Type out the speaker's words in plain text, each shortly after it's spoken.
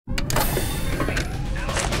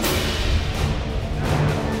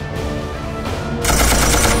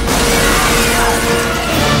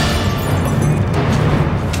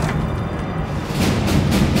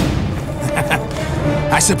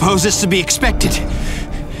suppose it's to be expected.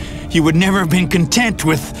 You would never have been content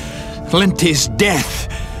with Linty's death.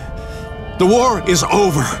 The war is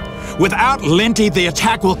over. Without Linty, the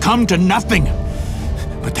attack will come to nothing.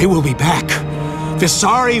 But they will be back.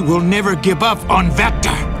 Visari will never give up on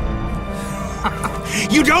Vector.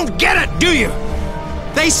 You don't get it, do you?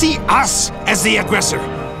 They see us as the aggressor.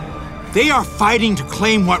 They are fighting to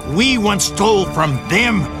claim what we once stole from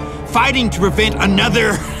them. Fighting to prevent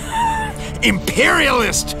another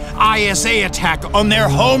imperialist ISA attack on their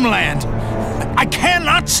homeland. I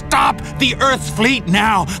cannot stop the Earth fleet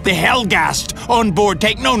now. The Hellgast on board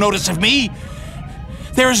take no notice of me.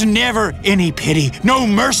 There's never any pity, no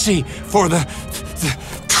mercy for the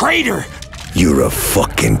traitor. You're a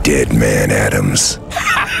fucking dead man, Adams.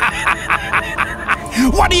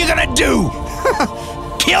 What are you gonna do?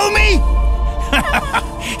 Kill me?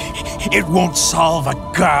 It won't solve a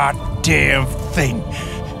goddamn thing.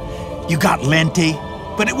 You got Linty,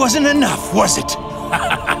 but it wasn't enough, was it?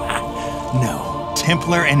 No,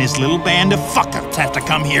 Templar and his little band of fuck-ups have to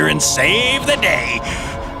come here and save the day.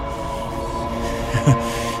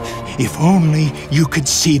 If only you could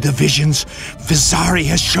see the visions Visari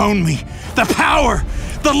has shown me. The power,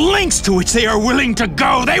 the lengths to which they are willing to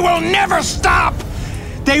go. They will never stop.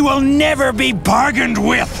 They will never be bargained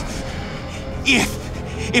with.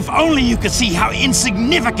 If only you could see how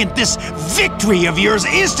insignificant this victory of yours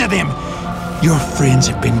is to them. Your friends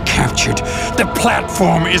have been captured. The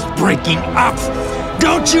platform is breaking up.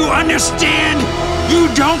 Don't you understand? You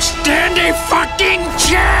don't stand a fucking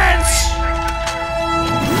chance!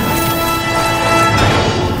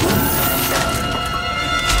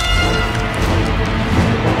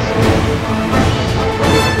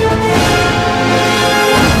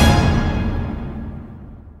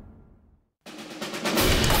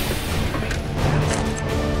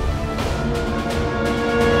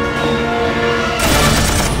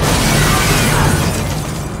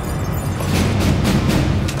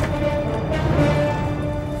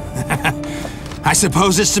 I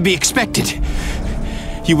suppose it's to be expected.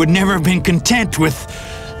 You would never have been content with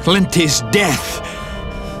Linty's death.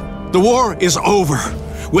 The war is over.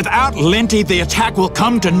 Without Linty, the attack will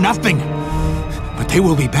come to nothing. But they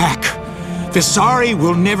will be back. Visari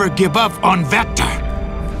will never give up on Vector.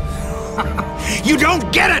 You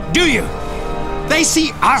don't get it, do you? They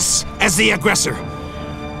see us as the aggressor.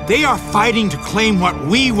 They are fighting to claim what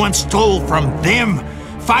we once stole from them.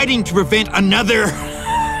 Fighting to prevent another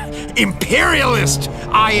imperialist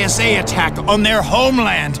ISA attack on their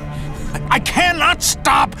homeland. I cannot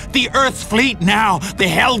stop the Earth fleet now. The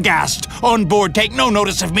Hellgast on board take no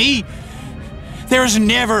notice of me. There's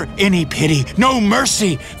never any pity, no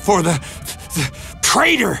mercy for the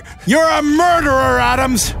traitor. You're a murderer,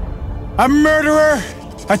 Adams. A murderer,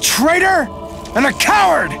 a traitor, and a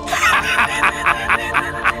coward.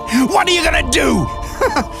 What are you gonna do?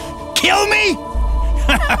 Kill me?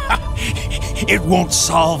 It won't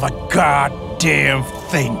solve a goddamn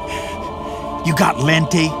thing. You got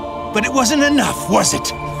Linty, but it wasn't enough, was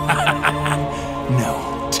it?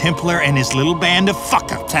 No, Templar and his little band of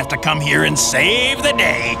fuck-ups have to come here and save the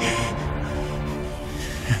day.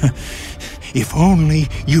 If only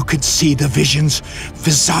you could see the visions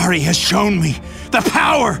Visari has shown me. The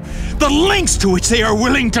power, the lengths to which they are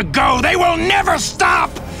willing to go. They will never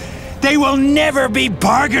stop. They will never be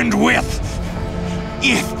bargained with.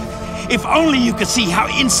 If only you could see how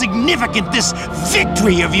insignificant this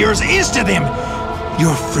victory of yours is to them.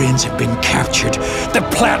 Your friends have been captured. The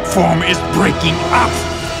platform is breaking up.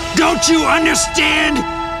 Don't you understand?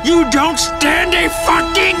 You don't stand a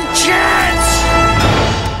fucking chance!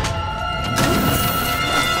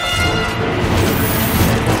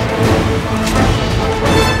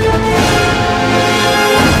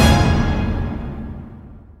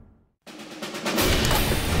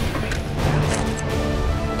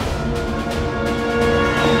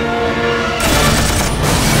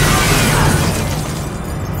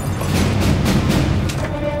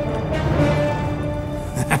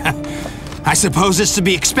 I suppose it's to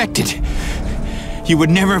be expected. You would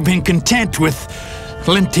never have been content with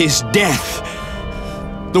Linty's death.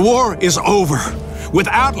 The war is over.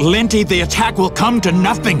 Without Linty, the attack will come to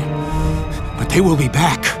nothing. But they will be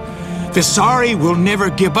back. Visari will never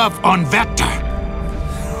give up on Vector.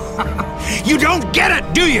 You don't get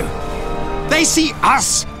it, do you? They see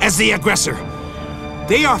us as the aggressor.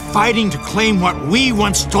 They are fighting to claim what we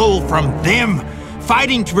once stole from them.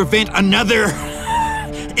 Fighting to prevent another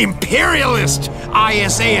imperialist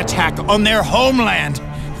ISA attack on their homeland.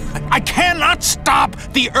 I cannot stop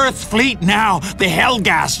the Earth fleet now. The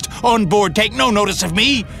Hellgast on board take no notice of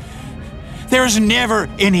me. There's never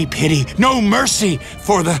any pity, no mercy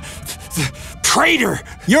for the traitor!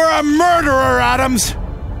 You're a murderer, Adams!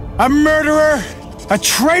 A murderer, a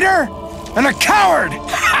traitor, and a coward!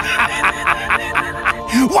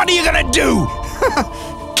 What are you gonna do?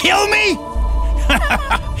 Kill me?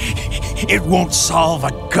 It won't solve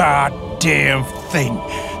a goddamn thing.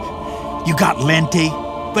 You got Lente,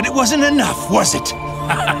 but it wasn't enough, was it?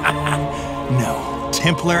 No,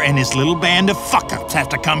 Templar and his little band of fuck-ups have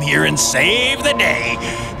to come here and save the day.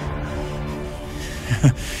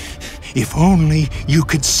 If only you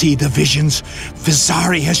could see the visions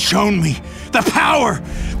Vizari has shown me. The power,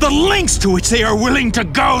 the lengths to which they are willing to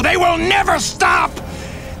go. They will never stop.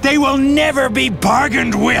 They will never be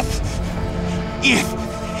bargained with.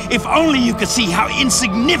 If only you could see how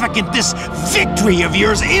insignificant this victory of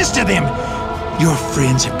yours is to them. Your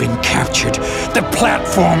friends have been captured. The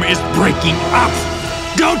platform is breaking up.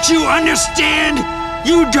 Don't you understand?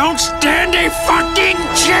 You don't stand a fucking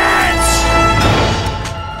chance!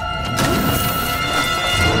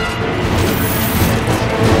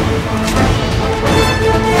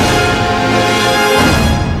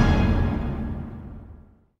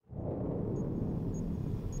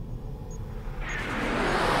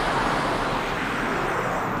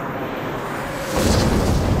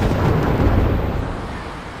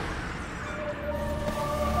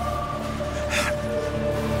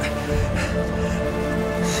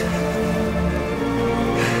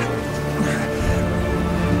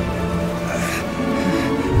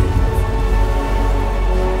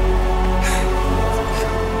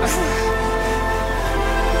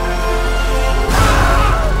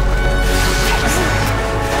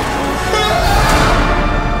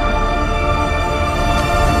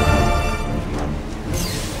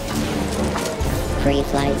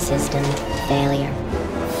 Pre-flight system failure.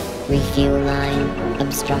 Refuel line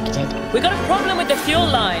obstructed. We got a problem with the fuel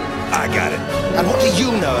line. I got it. And what do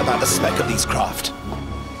you know about the spec of these craft?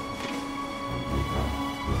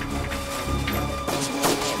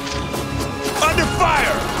 Under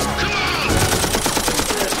fire!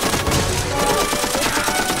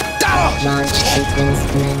 Down! Launch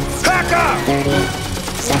sequence commenced. Back up! 30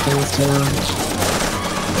 seconds to launch.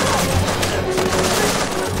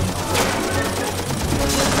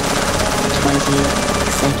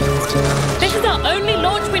 Seconds to launch. This is our only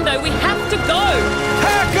launch window. We have to go.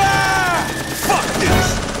 Hacker! Fuck this!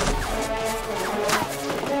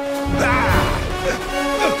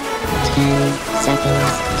 10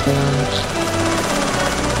 seconds to launch.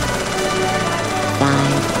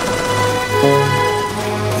 5, 4,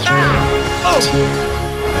 3, 2,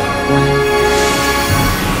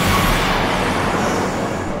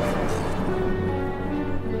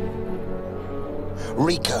 1.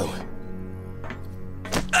 Rico.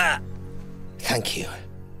 Thank you.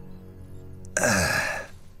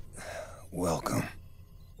 Welcome.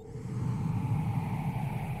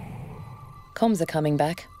 Comms are coming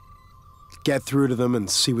back. Get through to them and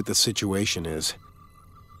see what the situation is.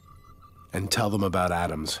 And tell them about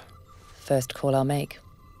Adams. First call I'll make.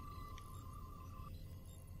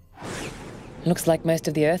 Looks like most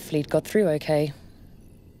of the Earth fleet got through okay.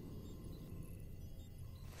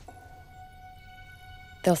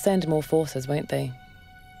 They'll send more forces, won't they?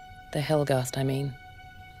 The Hellgast, I mean.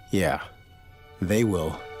 Yeah, they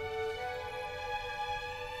will.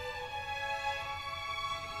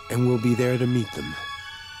 And we'll be there to meet them.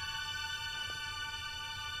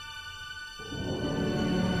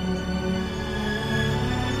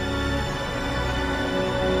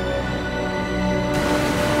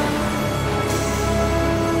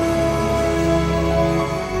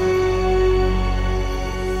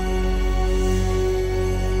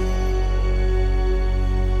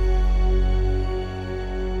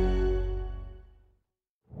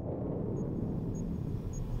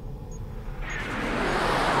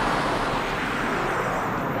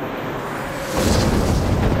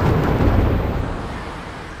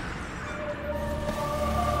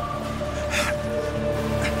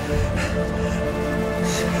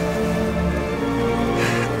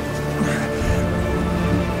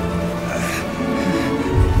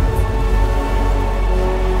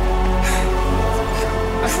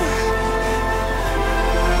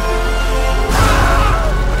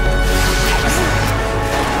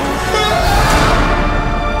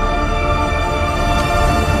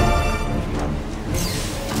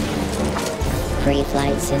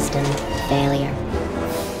 Pre-flight system failure.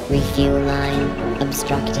 Refuel line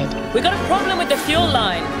obstructed. We got a problem with the fuel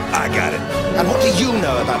line. I got it. And what do you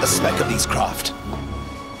know about the spec of these craft?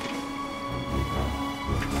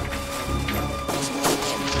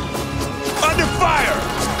 Under fire!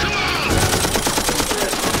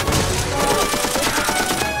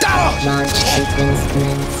 Down! Launch sequence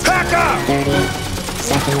commenced. Back up! 30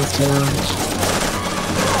 seconds to launch.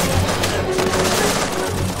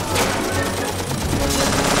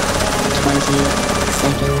 20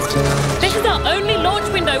 seconds to launch. This is our only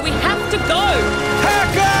launch window. We have to go.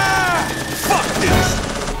 Hacker! Fuck this!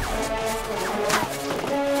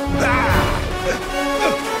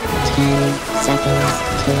 10 seconds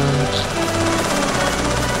to launch.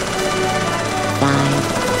 5,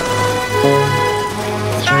 4,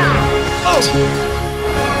 3, 2,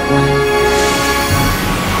 1.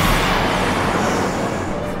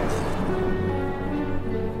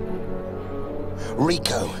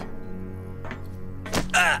 Rico.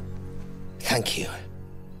 Thank you.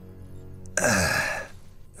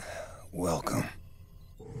 Welcome.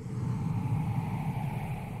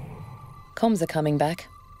 Comms are coming back.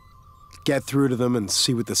 Get through to them and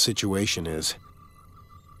see what the situation is.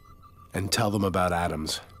 And tell them about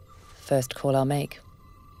Adams. First call I'll make.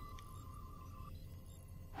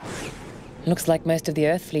 Looks like most of the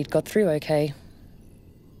Earth fleet got through okay.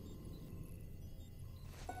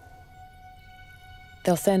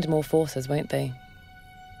 They'll send more forces, won't they?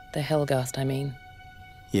 The Hellgast, I mean.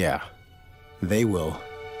 Yeah, they will.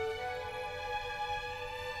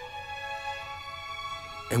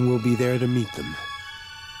 And we'll be there to meet them.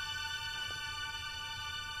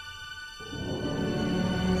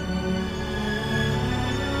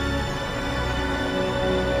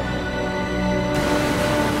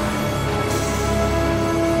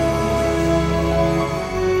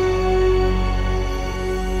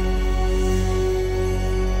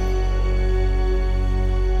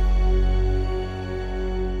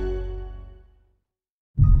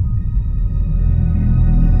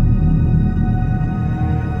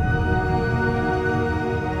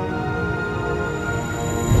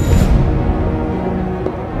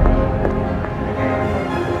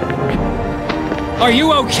 Are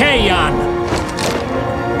you okay, Jan?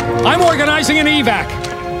 I'm organizing an evac.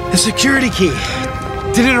 The security key.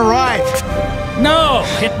 Did it arrive? No,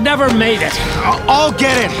 it never made it. I'll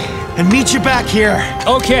get it and meet you back here.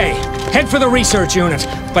 Okay, head for the research unit.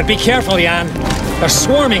 But be careful, Jan. They're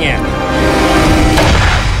swarming in.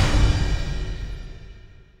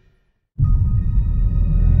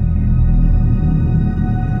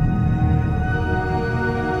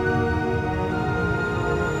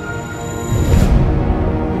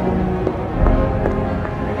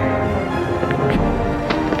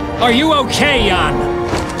 Are you okay, Jan?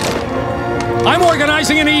 I'm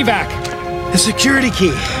organizing an evac. The security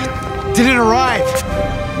key. Did it arrive?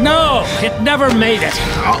 No, it never made it.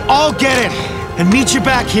 I'll get it and meet you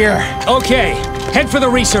back here. Okay, head for the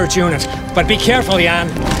research unit. But be careful, Jan.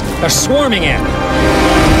 They're swarming in.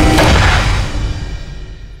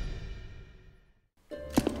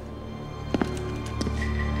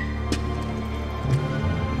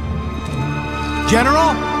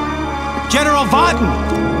 General? General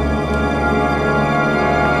Vaughton!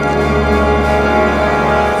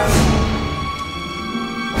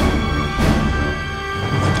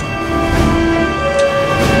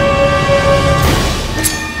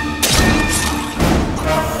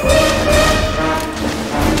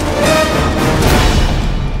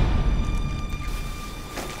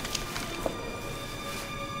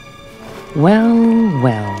 Well,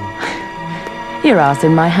 well. Your ass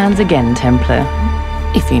in my hands again, Templar.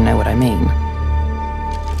 If you know what I mean.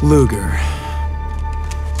 Luger.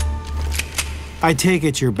 I take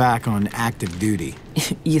it you're back on active duty.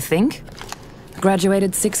 You think?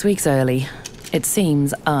 Graduated 6 weeks early. It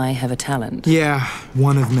seems I have a talent. Yeah,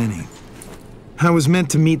 one of many. I was meant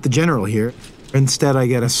to meet the general here. Instead, I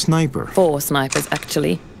get a sniper. 4 snipers,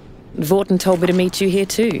 actually. Vaughton told me to meet you here,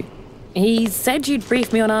 too. He said you'd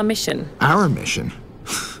brief me on our mission. Our mission?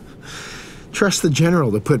 Trust the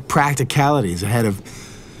general to put practicalities ahead of,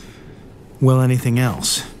 well, anything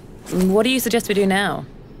else. What do you suggest we do now?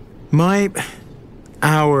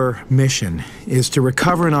 Our mission is to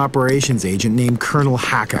recover an operations agent named Colonel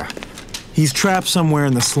Haka. He's trapped somewhere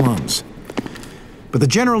in the slums. But the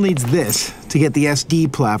general needs this to get the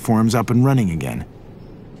SD platforms up and running again.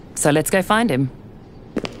 So let's go find him.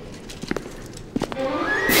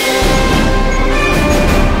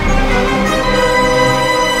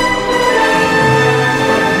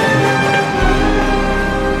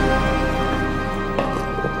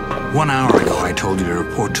 One hour ago, I told you to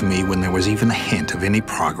report to me when there was even a hint of any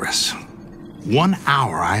progress. 1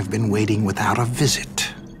 hour I've been waiting without a visit.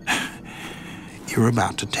 You're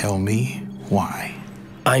about to tell me why.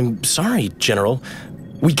 I'm sorry, General.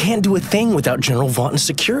 We can't do a thing without General Vaughton's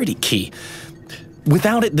security key.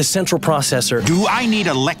 Without it, the central processor... Do I need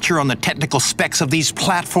a lecture on the technical specs of these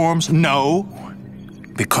platforms? No.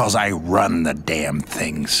 Because I run the damn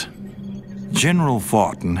things. General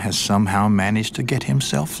Vaughton has somehow managed to get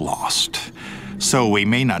himself lost, so we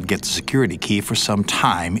may not get the security key for some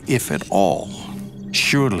time, if at all.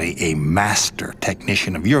 Surely a master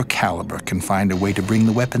technician of your caliber can find a way to bring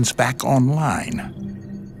the weapons back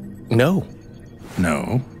online. No.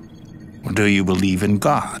 No? Well, do you believe in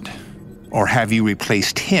God? Or have you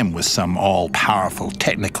replaced him with some all-powerful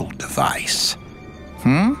technical device?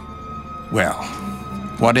 Well,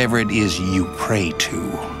 whatever it is you pray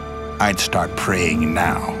to, I'd start praying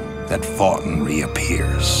now that Vaughton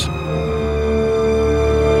reappears.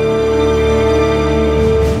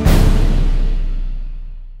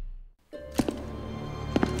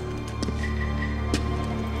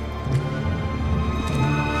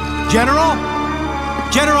 General?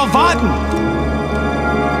 General Vaughton!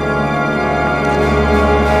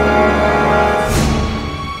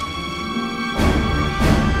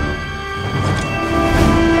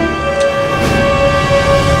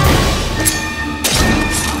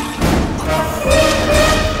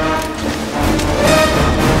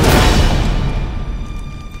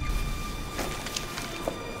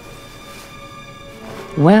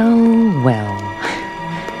 Well, well.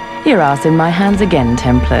 Your ass in my hands again,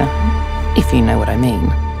 Templar. If you know what I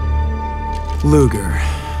mean. Luger.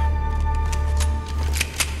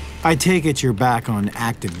 I take it you're back on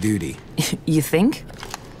active duty. You think?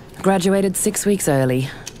 Graduated 6 weeks early.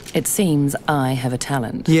 It seems I have a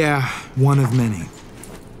talent. Yeah, one of many.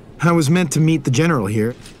 I was meant to meet the general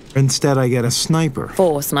here. Instead, I get a sniper.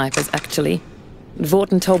 4 snipers, actually.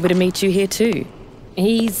 Vaughton told me to meet you here, too.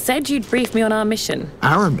 He said you'd brief me on our mission.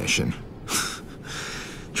 Our mission?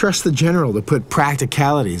 Trust the general to put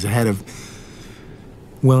practicalities ahead of,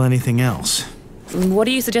 well, anything else. What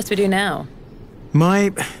do you suggest we do now?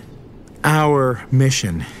 Our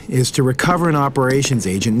mission is to recover an operations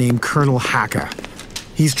agent named Colonel Haka.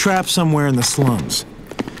 He's trapped somewhere in the slums.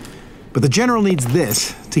 But the general needs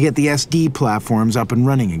this to get the SD platforms up and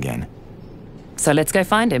running again. So let's go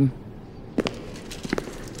find him.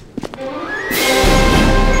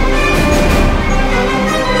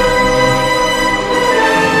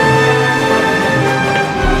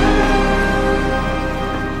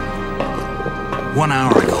 One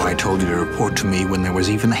hour ago, I told you to report to me when there was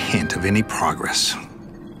even a hint of any progress.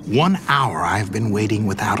 1 hour I've been waiting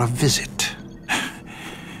without a visit.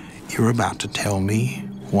 You're about to tell me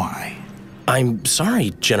why. I'm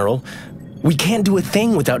sorry, General. We can't do a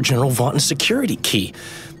thing without General Vaughton's security key.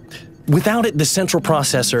 Without it, the central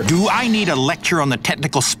processor... Do I need a lecture on the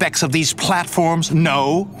technical specs of these platforms?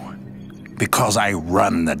 No. Because I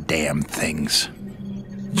run the damn things.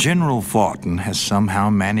 General Vaughton has somehow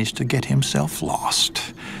managed to get himself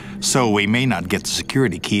lost, so we may not get the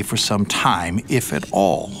security key for some time, if at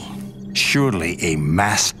all. Surely a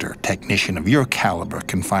master technician of your caliber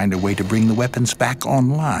can find a way to bring the weapons back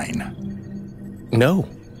online. No.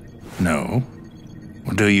 No?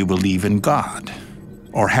 Well, do you believe in God?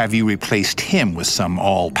 Or have you replaced him with some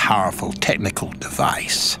all-powerful technical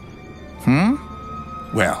device?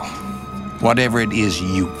 Well, whatever it is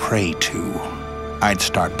you pray to, I'd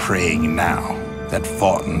start praying now that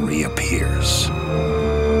Vaughton reappears.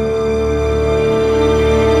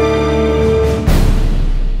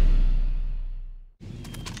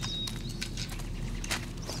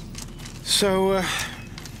 So,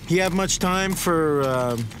 you have much time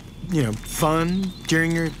for, fun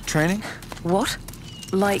during your training? What?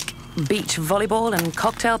 Like beach volleyball and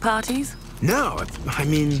cocktail parties? No, I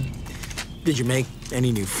mean, did you make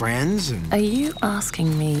any new friends? Are you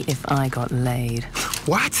asking me if I got laid?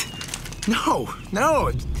 What? No.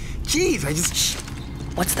 Jeez, I just...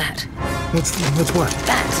 What's that? What's what?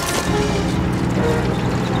 That.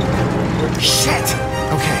 Shit!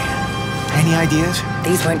 Okay. Any ideas?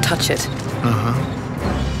 These won't touch it. Uh-huh.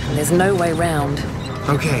 And there's no way round.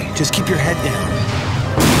 Okay, just keep your head down.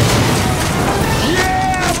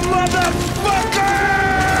 Yeah, motherfucker!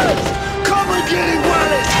 Come and get it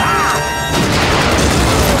while it's hot!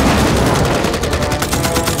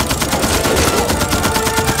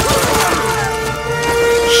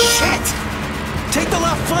 Shit! Take the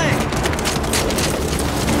left flank!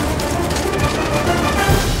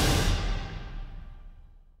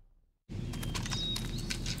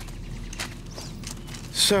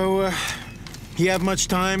 So, you have much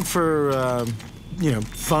time for,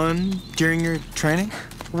 fun during your training?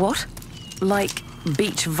 What? Like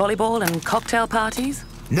beach volleyball and cocktail parties?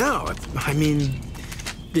 No, I mean,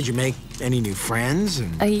 did you make any new friends?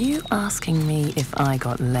 Are you asking me if I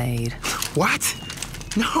got laid? What?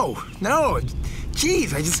 No.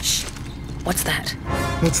 Jeez, I just... What's that?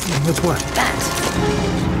 What's what? That.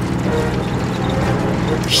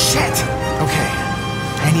 Shit! Okay.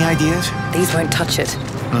 Any ideas? These won't touch it.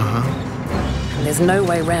 Uh-huh. There's no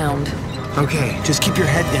way round. Okay, just keep your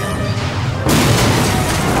head down.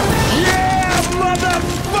 Yeah,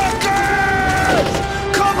 motherfuckers!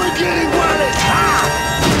 Come and get it while it's hot!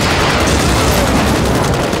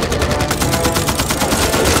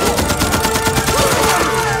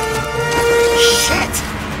 Shit!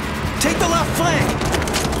 Take the left flank!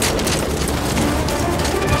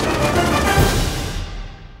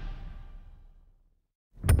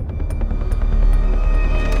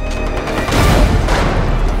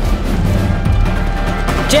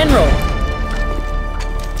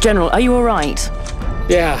 General, are you all right?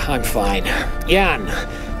 Yeah, I'm fine. Jan,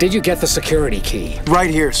 did you get the security key? Right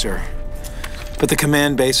here, sir. But the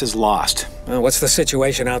command base is lost. What's the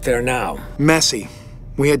situation out there now? Messy.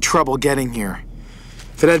 We had trouble getting here.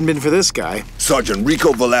 If it hadn't been for this guy... Sergeant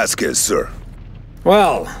Rico Velasquez, sir.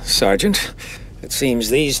 Well, Sergeant, it seems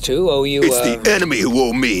these two owe you, It's the enemy who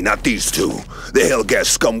owe me, not these two. The Hellgas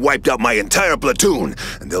scum wiped out my entire platoon,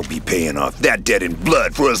 and they'll be paying off that debt in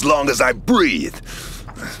blood for as long as I breathe.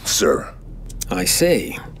 Sir. I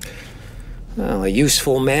see. Well, a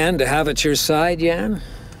useful man to have at your side, Jan?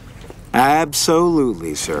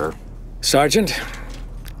 Absolutely, sir. Sergeant,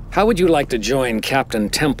 how would you like to join Captain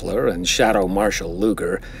Templar and Shadow Marshal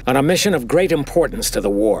Luger on a mission of great importance to the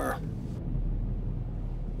war?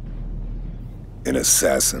 An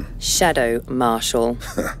assassin. Shadow Marshal.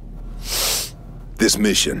 This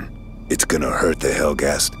mission, it's gonna hurt the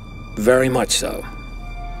Hellgast. Very much so.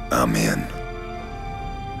 I'm in.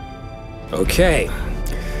 Okay.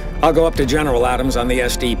 I'll go up to General Adams on the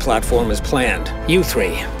SD platform as planned. You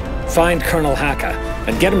three, find Colonel Haka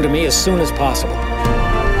and get him to me as soon as possible.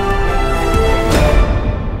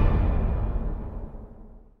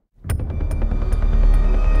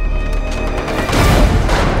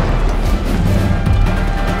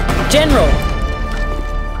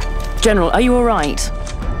 General, are you all right?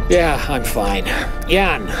 Yeah, I'm fine.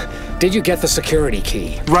 Jan, did you get the security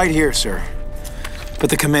key? Right here, sir. But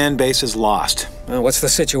the command base is lost. What's the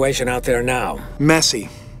situation out there now? Messy.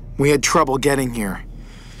 We had trouble getting here.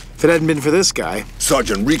 If it hadn't been for this guy...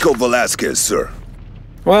 Sergeant Rico Velasquez, sir.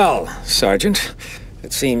 Well, Sergeant,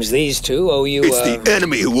 it seems these two owe you, It's the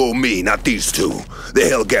enemy who owe me, not these two. The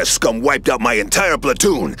Hellgas scum wiped out my entire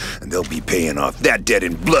platoon, and they'll be paying off that debt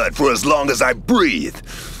in blood for as long as I breathe.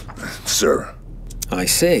 Sir. I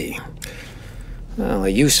see. Well, a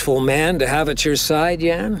useful man to have at your side,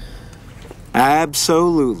 Jan?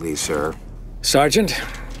 Absolutely, sir. Sergeant,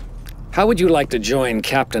 how would you like to join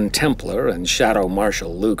Captain Templar and Shadow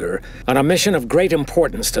Marshal Luger on a mission of great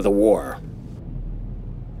importance to the war?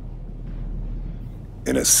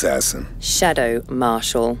 An assassin. Shadow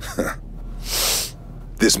Marshal.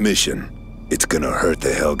 This mission, it's gonna hurt the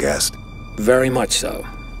Hellgast. Very much so.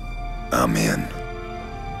 I'm in.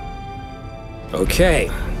 Okay.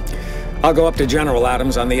 I'll go up to General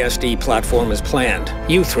Adams on the SD platform as planned.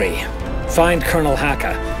 You three, find Colonel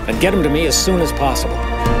Haka and get him to me as soon as possible.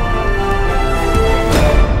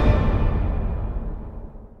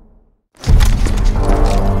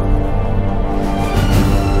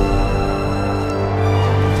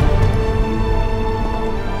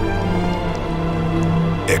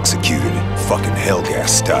 Executed, fucking Hellgas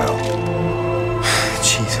style.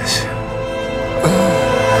 Jesus.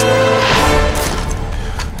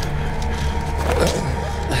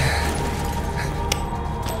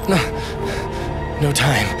 No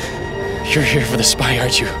time. You're here for the spy,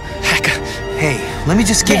 aren't you? Haka. Hey, let me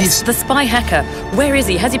just give Yes, the spy hacker. Where is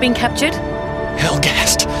he? Has he been captured?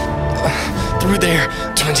 Hellgast. Through there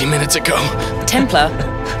 20 minutes ago. Templar?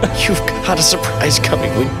 You've got a surprise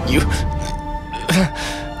coming when you...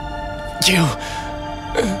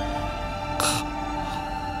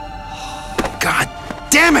 God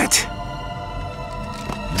damn it!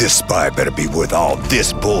 This spy better be worth all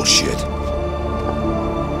this bullshit.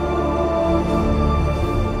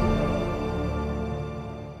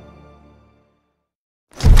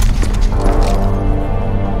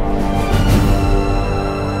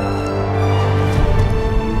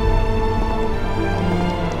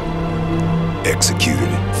 Executed,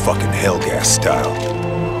 fucking Hellgas style.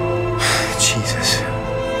 Jesus.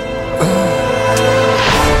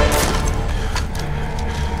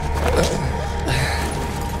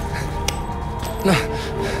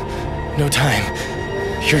 No time.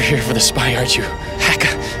 You're here for the spy, aren't you? Haka.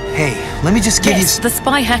 Hey, let me just give Yes, the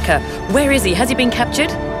spy hacker. Where is he? Has he been captured?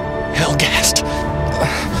 Hellgast.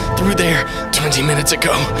 Through there 20 minutes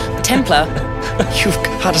ago. Templar? You've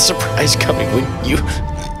got a surprise coming when you...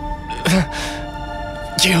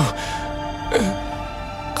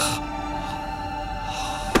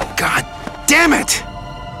 God damn it!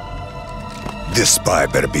 This spy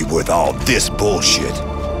better be worth all this bullshit.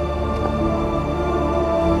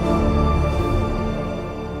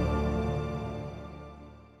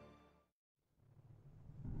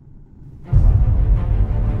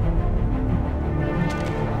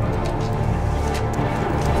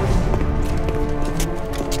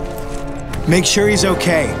 Make sure he's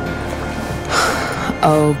okay.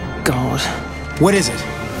 Oh, God. What is it?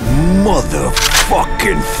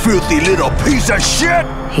 Motherfucking filthy little piece of shit!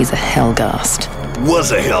 He's a hellgast.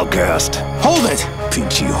 Was a hellcast. Hold it!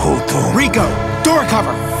 Pinchy Hoto. Rico, door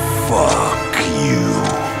cover! Fuck you.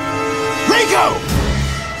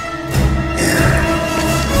 Rico!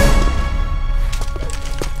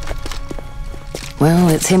 Well,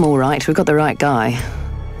 it's him all right. We've got the right guy.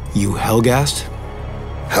 You hellgast?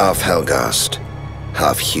 Half hellgast,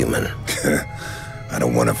 half human. I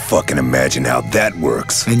don't want to fucking imagine how that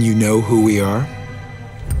works. And you know who we are?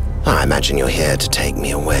 I imagine you're here to take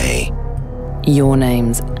me away. Your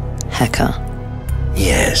name's Hacker.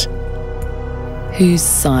 Yes, Whose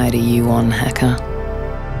side are you on, Hacker?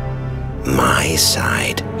 my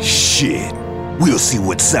side. Shit. We'll see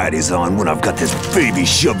what side he's on when I've got this baby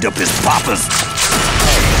shoved up his papa's.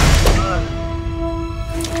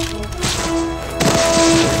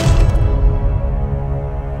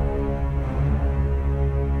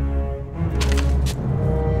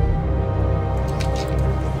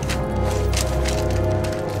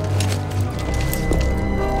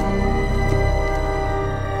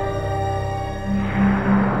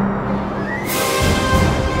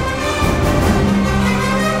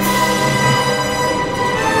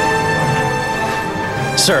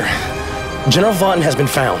 Sir, General Vaughn has been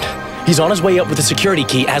found. He's on his way up with the security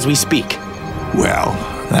key as we speak. Well,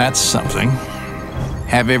 that's something.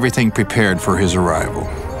 Have everything prepared for his arrival.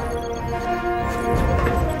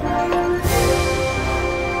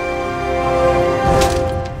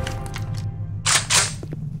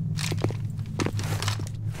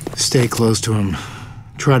 Stay close to him.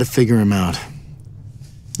 Try to figure him out.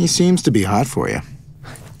 He seems to be hot for you.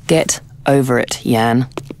 Get over it, Jan.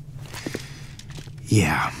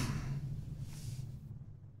 Yeah.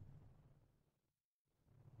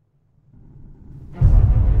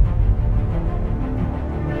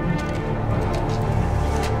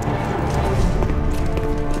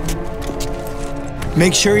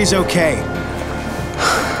 Make sure he's okay.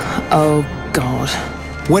 Oh, God.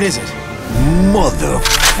 What is it?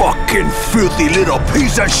 Motherfucking filthy little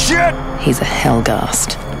piece of shit! He's a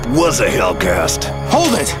hellgast. Was a hellcast.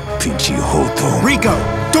 Hold it! Pinchy Hoto. Rico,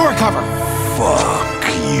 door cover! Fuck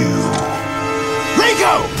you.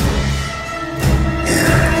 Rico!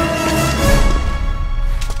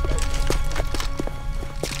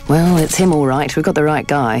 Well, it's him all right. We've got the right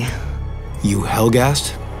guy. You hellgast?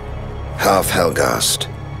 Half hellgast,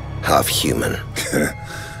 half human.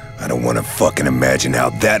 I don't want to fucking imagine how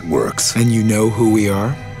that works. And you know who we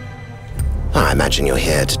are? I imagine you're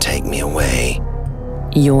here to take me away.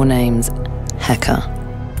 Your name's Hacker.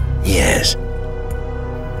 Yes,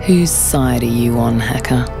 Whose side are you on,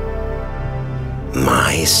 Hacker?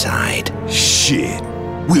 my side. Shit.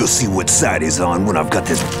 We'll see what side he's on when I've got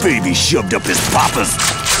this baby shoved up his papa's.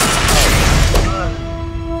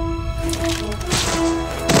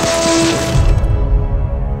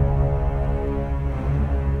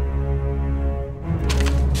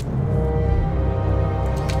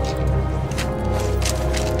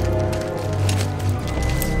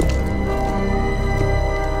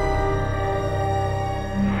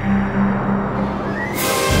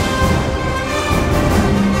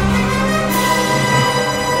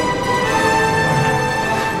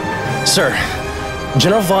 Sir,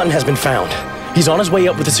 General Vaughn has been found. He's on his way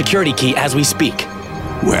up with the security key as we speak.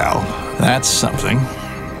 Well, that's something.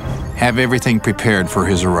 Have everything prepared for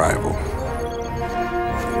his arrival.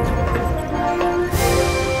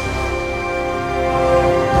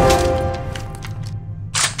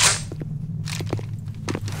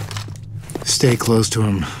 Stay close to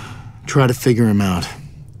him. Try to figure him out.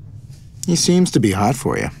 He seems to be hot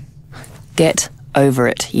for you. Get over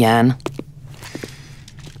it, Jan.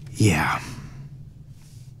 Yeah.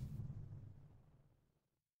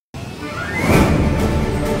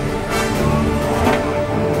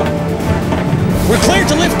 We're cleared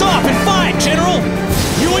to lift off in 5, General!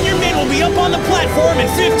 You and your men will be up on the platform in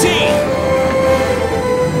 15!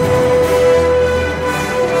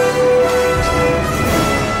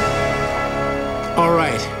 All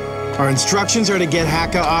right. Our instructions are to get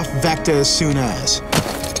Hacker off Vecta as soon as.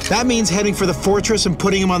 That means heading for the fortress and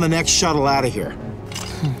putting him on the next shuttle out of here.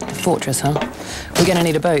 Fortress, huh? We're gonna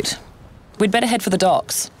need a boat. We'd better head for the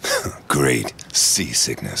docks. Great.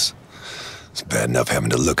 Seasickness. It's bad enough having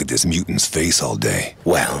to look at this mutant's face all day.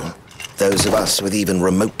 Well, those of us with even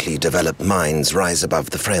remotely developed minds rise above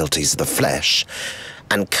the frailties of the flesh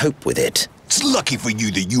and cope with it. It's lucky for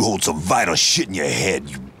you that you hold some vital shit in your head,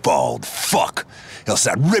 you bald fuck. Else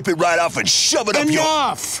I'd rip it right off and shove it up your...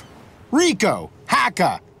 Enough! Rico,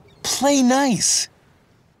 Hacker, play nice.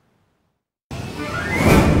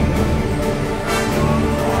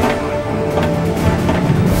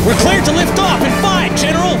 Cleared to lift off in 5,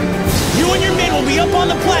 General! You and your men will be up on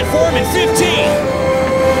the platform in 15!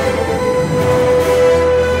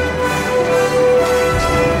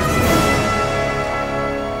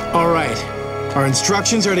 All right. Our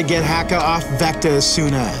instructions are to get Haka off Vecta as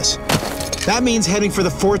soon as. That means heading for the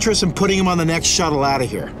fortress and putting him on the next shuttle out of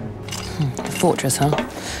here. The fortress, huh?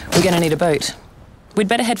 We're gonna need a boat. We'd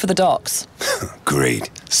better head for the docks. Great.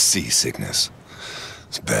 Seasickness.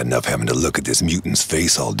 It's bad enough having to look at this mutant's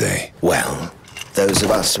face all day. Well, those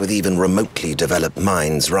of us with even remotely developed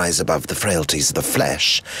minds rise above the frailties of the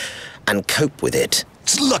flesh and cope with it.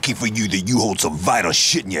 It's lucky for you that you hold some vital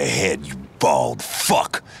shit in your head, you bald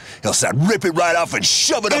fuck. Else I'd rip it right off and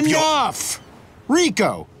shove it up your... Enough!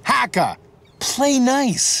 Rico, Haka, play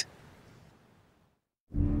nice.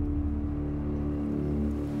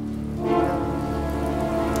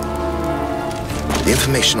 The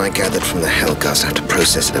information I gathered from the Hellgast, I have to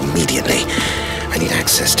process it immediately. I need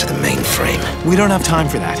access to the mainframe. We don't have time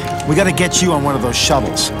for that. We gotta get you on one of those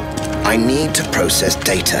shuttles. I need to process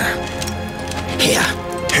data. Here.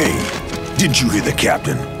 Hey, did you hear the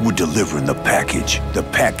captain? We're delivering the package. The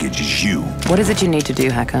package is you. What is it you need to do,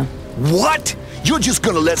 Hacker? What? You're just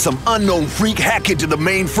gonna let some unknown freak hack into the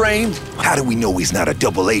mainframe? How do we know he's not a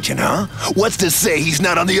double agent, huh? What's to say he's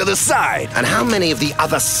not on the other side? And how many of the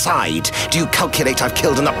other side do you calculate I've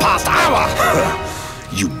killed in the past hour?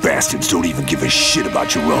 You bastards don't even give a shit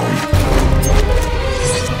about your own.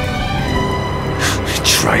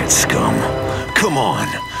 Try it, scum. Come on,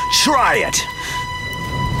 try it.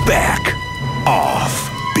 Back off,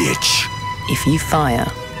 bitch. If you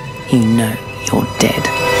fire, you know you're dead.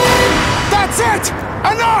 That's it!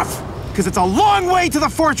 Enough! Because it's a long way to the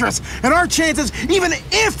fortress, and our chances, even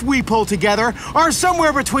if we pull together, are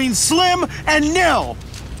somewhere between slim and nil.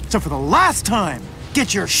 So for the last time,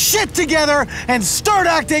 get your shit together and start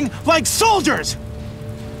acting like soldiers!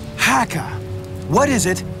 Haka, what is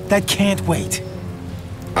it that can't wait?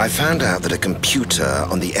 I found out that a computer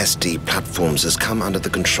on the SD platforms has come under the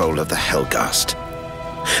control of the Hellgast.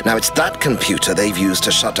 Now, it's that computer they've used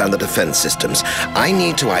to shut down the defense systems. I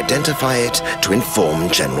need to identify it to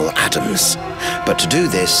inform General Adams. But to do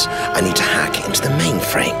this, I need to hack into the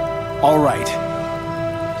mainframe. All right.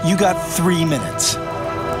 You got 3 minutes.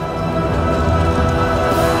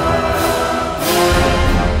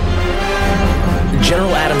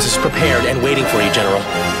 General Adams is prepared and waiting for you, General.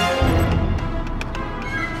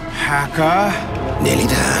 Haka. Nearly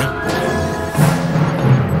there.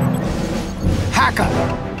 Haka,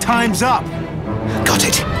 time's up. Got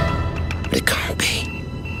it. But it can't be.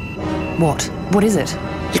 What? What is it?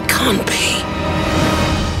 It can't be.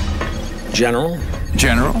 General,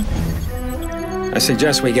 General, I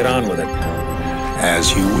suggest we get on with it.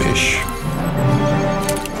 as you wish.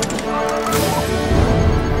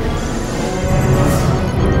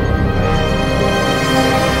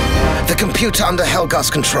 The computer under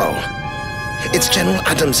Hellgast control. It's General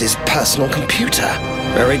Adams's personal computer.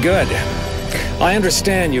 Very good. I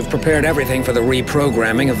understand you've prepared everything for the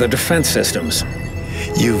reprogramming of the defense systems.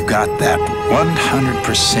 You've got that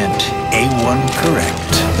 100% A1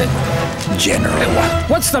 correct, General.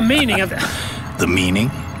 What's the meaning of that? The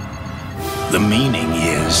meaning? The meaning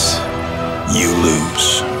is you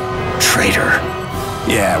lose. Traitor.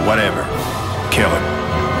 Yeah, whatever. Kill him.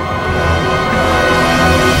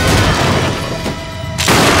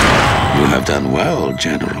 You have done well,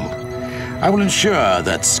 General. I will ensure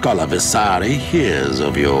that Scholar Visari hears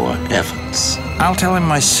of your efforts. I'll tell him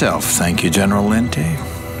myself, thank you, General Linty.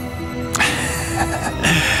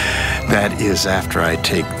 That is after I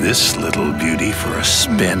take this little beauty for a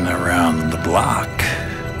spin around the block.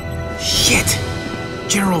 Shit!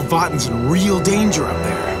 General Votten's in real danger up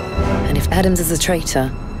there. And if Adams is a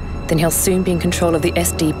traitor, then he'll soon be in control of the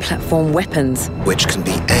SD platform weapons. Which can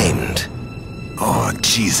be aimed Oh,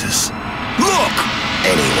 Jesus. Look!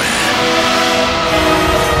 anywhere.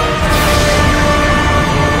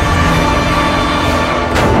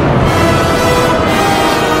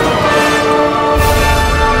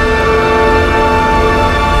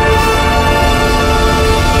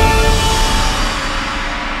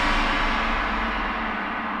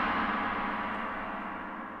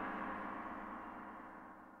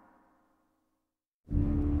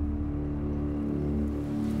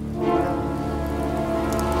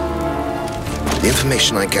 The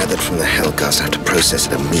information I gathered from the Hellgast, I have to process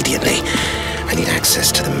it immediately. I need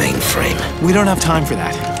access to the mainframe. We don't have time for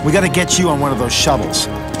that. We gotta get you on one of those shuttles.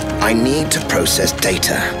 I need to process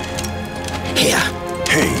data. Here.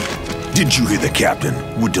 Hey, did you hear the captain?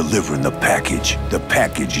 We're delivering the package. The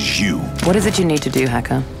package is you. What is it you need to do,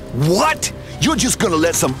 Hacker? What? You're just gonna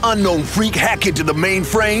let some unknown freak hack into the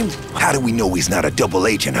mainframe? How do we know he's not a double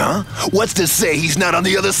agent, huh? What's to say he's not on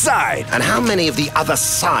the other side? And how many of the other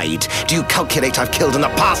side do you calculate I've killed in the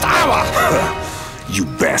past hour? You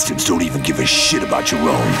bastards don't even give a shit about your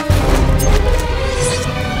own.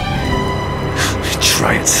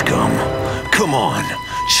 Try it, scum. Come on,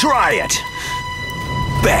 try it.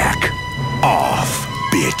 Back off,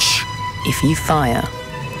 bitch. If you fire,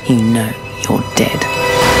 you know you're dead.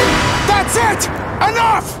 That's it!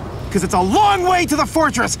 Enough! Because it's a long way to the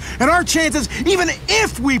fortress, and our chances, even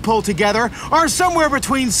if we pull together, are somewhere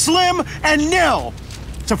between slim and nil.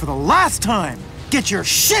 So for the last time, get your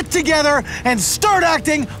shit together and start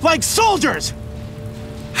acting like soldiers!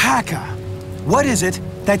 Haka, what is it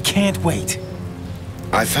that can't wait?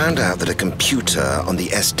 I found out that a computer on the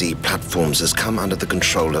SD platforms has come under the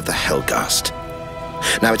control of the Hellgast.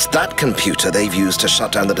 Now, it's that computer they've used to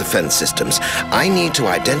shut down the defense systems. I need to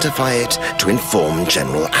identify it to inform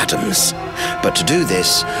General Adams. But to do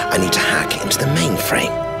this, I need to hack into the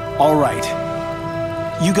mainframe. All right.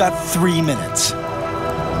 You got 3 minutes.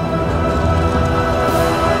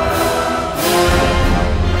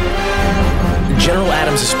 General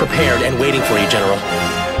Adams is prepared and waiting for you, General.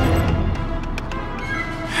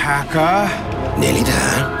 Haka. Nearly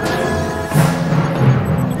there.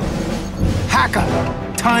 Haka,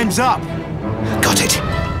 time's up. Got it.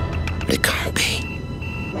 It can't be.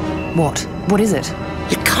 What? What is it?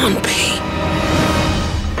 It can't be.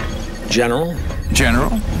 General,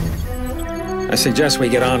 General, I suggest we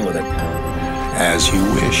get on with it. as you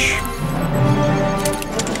wish.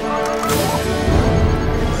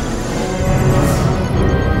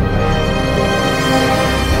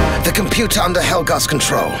 The computer under Hellgast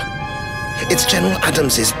control. It's General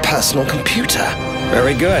Adams's personal computer.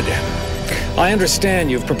 Very good. I understand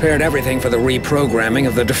you've prepared everything for the reprogramming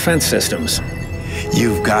of the defense systems.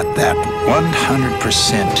 You've got that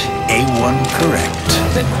 100% A1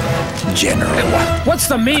 correct, General. What's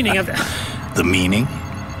the meaning of The meaning?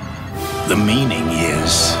 The meaning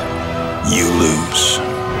is you lose.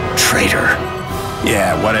 Traitor.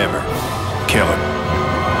 Yeah, whatever. Kill him.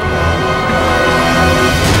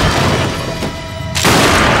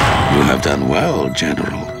 You have done well,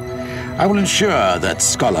 General. I will ensure that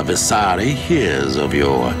Scholar Visari hears of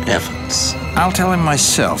your efforts. I'll tell him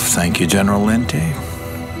myself, thank you, General Linty.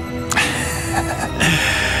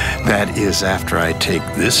 That is after I take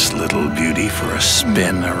this little beauty for a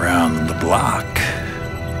spin around the block.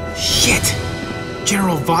 Shit!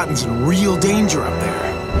 General Vaughton's in real danger up there.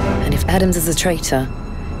 And if Adams is a traitor,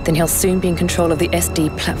 then he'll soon be in control of the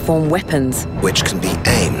SD platform weapons. Which can be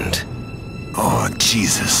aimed Oh,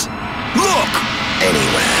 Jesus. Look!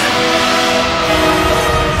 anywhere.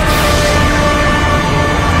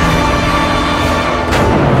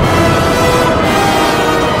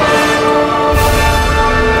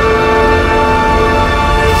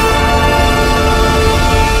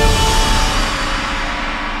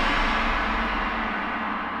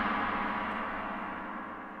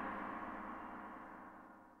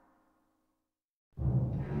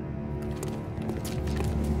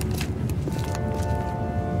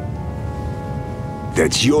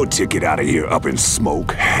 That's your ticket out of here up in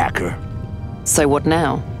smoke, hacker. So what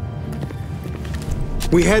now?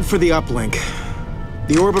 We head for the uplink.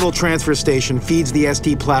 The orbital transfer station feeds the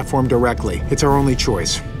SD platform directly. It's our only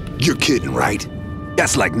choice. You're kidding, right?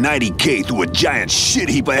 That's like 90K through a giant shit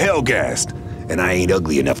heap of Hellgast. And I ain't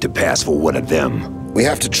ugly enough to pass for one of them. We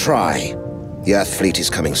have to try. The Earth fleet is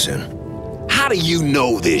coming soon. How do you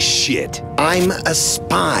know this shit? I'm a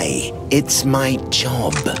spy. It's my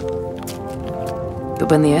job. But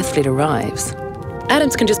when the Earth fleet arrives,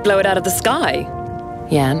 Adams can just blow it out of the sky.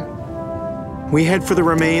 Yan? We head for the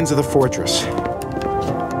remains of the fortress.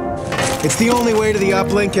 It's the only way to the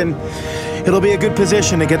uplink, and it'll be a good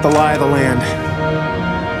position to get the lie of the land.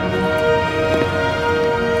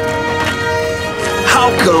 How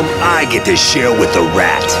come I get to share with the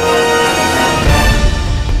rat?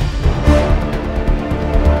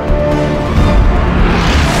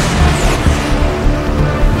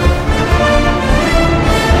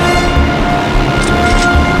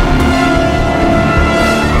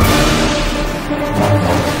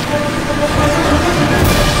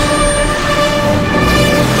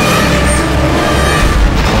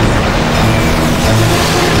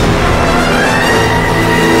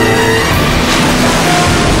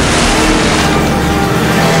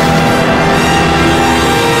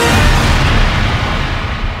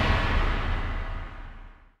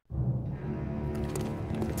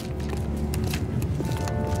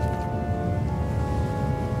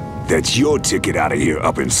 That's your ticket out of here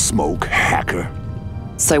up in smoke, hacker.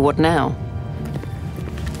 So what now?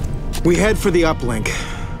 We head for the uplink.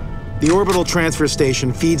 The orbital transfer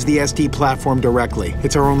station feeds the SD platform directly.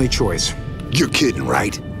 It's our only choice. You're kidding,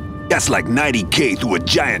 right? That's like 90K through a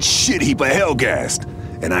giant shit heap of hellgast.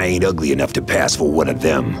 And I ain't ugly enough to pass for one of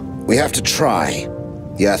them. We have to try.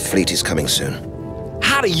 The Earth fleet is coming soon.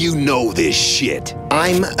 How do you know this shit?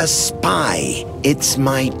 I'm a spy. It's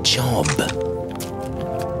my job.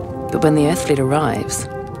 But when the Earth fleet arrives,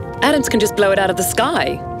 Adams can just blow it out of the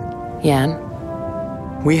sky. Yan?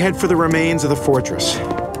 We head for the remains of the fortress.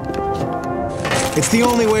 It's the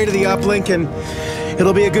only way to the uplink, and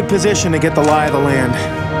it'll be a good position to get the lie of the land.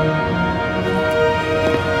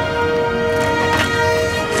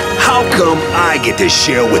 How come I get to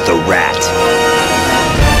share with the rat?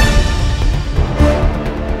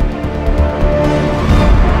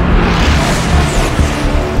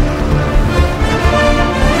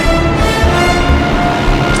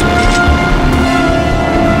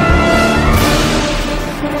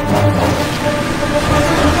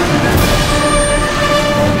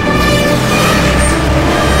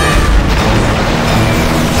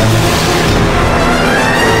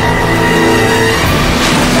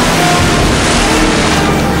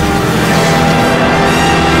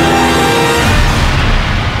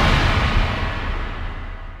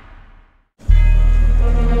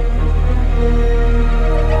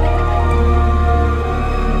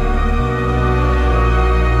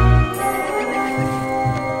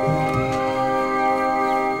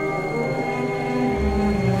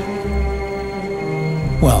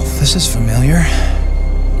 Well, this is familiar.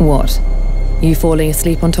 What? You falling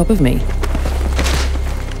asleep on top of me?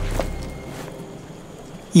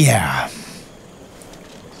 Yeah.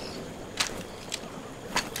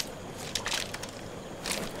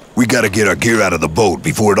 We gotta get our gear out of the boat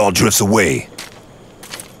before it all drifts away.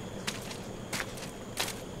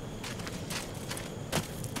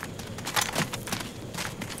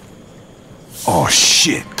 Oh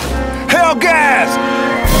shit! Hell gas!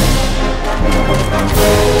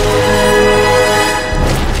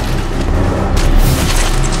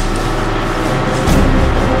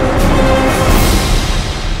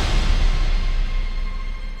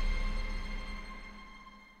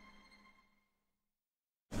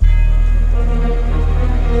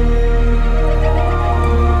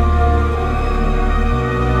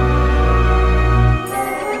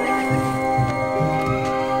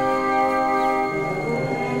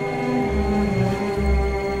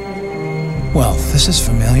 Well, this is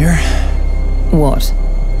familiar. What?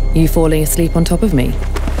 You falling asleep on top of me?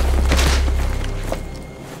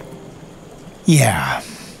 Yeah.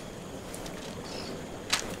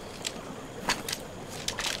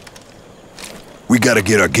 We gotta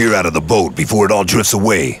get our gear out of the boat before it all drifts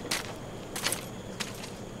away.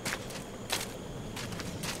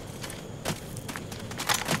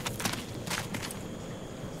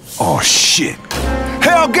 Oh shit!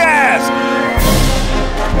 Hell gas!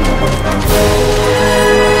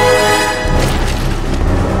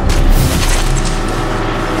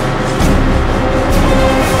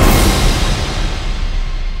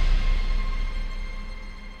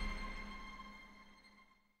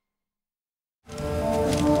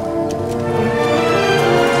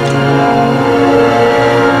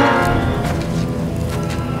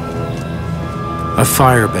 A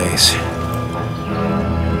firebase.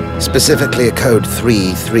 Specifically a code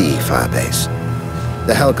 3-3 firebase.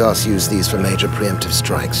 The Helghast use these for major preemptive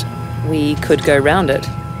strikes. We could go round it.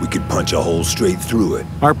 We could punch a hole straight through it.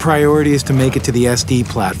 Our priority is to make it to the SD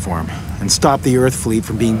platform and stop the Earth fleet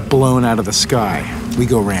from being blown out of the sky. We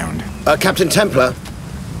go round. Captain Templar,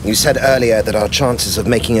 you said earlier that our chances of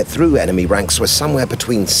making it through enemy ranks were somewhere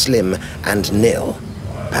between slim and nil.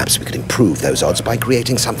 Perhaps we could improve those odds by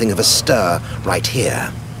creating something of a stir right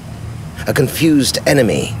here. A confused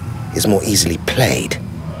enemy is more easily played,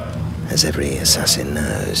 as every assassin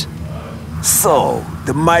knows. So,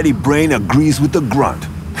 the mighty brain agrees with the grunt.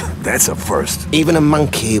 That's a first. Even a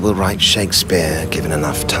monkey will write Shakespeare, given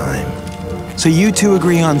enough time. So you two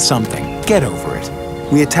agree on something. Get over it.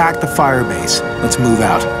 We attack the firebase. Let's move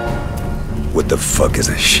out. What the fuck is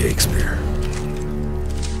a Shakespeare?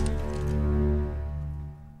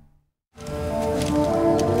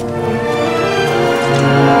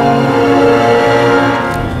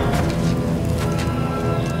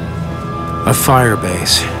 A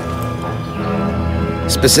firebase.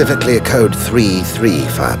 Specifically a code 3-3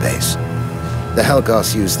 firebase. The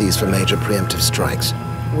Helghast use these for major preemptive strikes.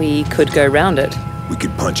 We could go round it. We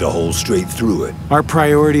could punch a hole straight through it. Our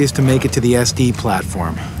priority is to make it to the SD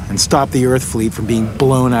platform and stop the Earth fleet from being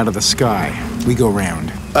blown out of the sky. We go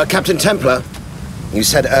round. Captain Templar, you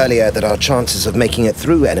said earlier that our chances of making it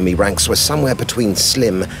through enemy ranks were somewhere between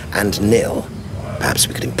slim and nil. Perhaps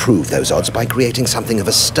we could improve those odds by creating something of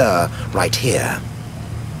a stir right here.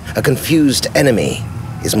 A confused enemy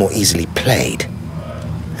is more easily played,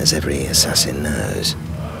 as every assassin knows.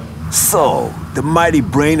 So, the mighty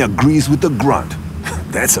brain agrees with the grunt.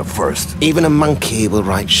 That's a first. Even a monkey will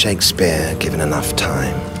write Shakespeare, given enough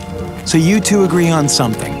time. So you two agree on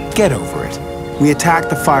something. Get over it. We attack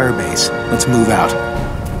the firebase. Let's move out.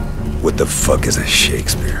 What the fuck is a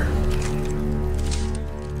Shakespeare?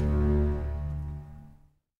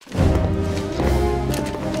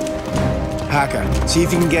 Haka, see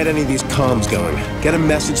if you can get any of these comms going. Get a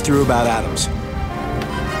message through about Adams.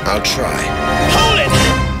 I'll try. Hold it!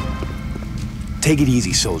 Take it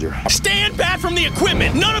easy, soldier. Stand back from the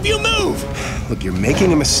equipment! None of you move! Look, you're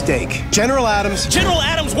making a mistake. General Adams... General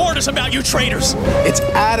Adams warned us about you traitors! It's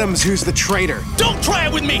Adams who's the traitor. Don't try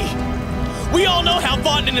it with me! We all know how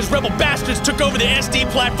Vaughn and his rebel bastards took over the SD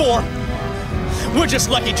platform. We're just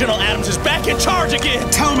lucky General Adams is back in charge again.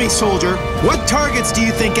 Tell me, soldier, what targets do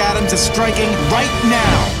you think Adams is striking right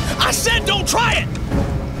now? I said don't try it!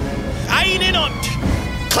 I ain't in on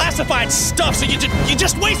classified stuff, so you're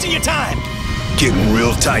just wasting your time. Getting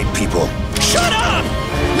real tight, people. Shut up!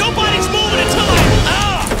 Nobody's moving until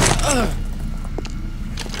I...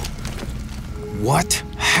 What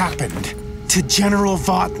happened to General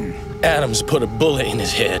Vaughn? Adams put a bullet in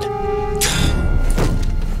his head.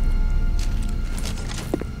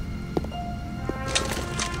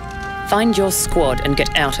 Find your squad and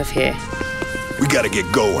get out of here. We gotta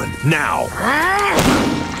get going, now!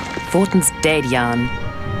 Vaughton's dead, Jan.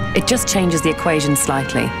 It just changes the equation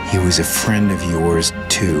slightly. He was a friend of yours,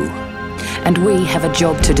 too. And we have a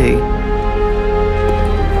job to do.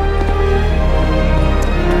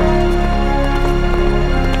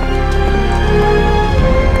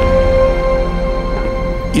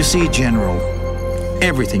 You see, General,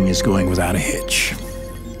 everything is going without a hitch.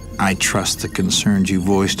 I trust the concerns you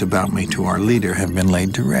voiced about me to our leader have been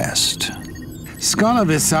laid to rest. Scholar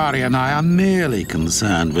Visari and I are merely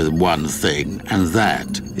concerned with one thing, and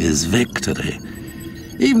that is victory.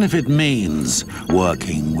 Even if it means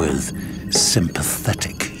working with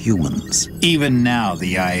sympathetic humans. Even now,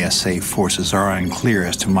 the ISA forces are unclear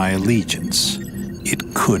as to my allegiance.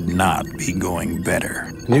 It could not be going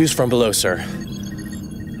better. News from below, sir.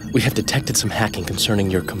 We have detected some hacking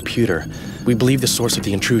concerning your computer. We believe the source of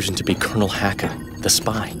the intrusion to be Colonel Haka, the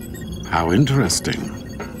spy. How interesting.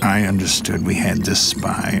 I understood we had this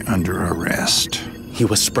spy under arrest. He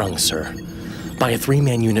was sprung, sir, by a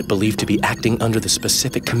three-man unit believed to be acting under the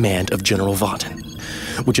specific command of General Vaughton,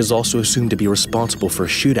 which is also assumed to be responsible for a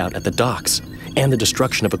shootout at the docks and the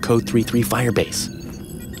destruction of a Code 3-3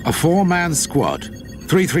 firebase. A four-man squad,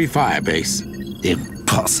 3-3 firebase.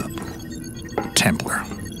 Impossible. Templar.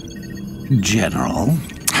 General.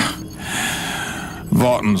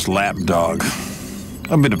 Vaughton's lapdog.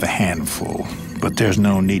 A bit of a handful, but there's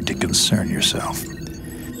no need to concern yourself.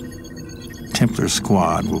 Templar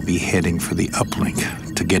squad will be heading for the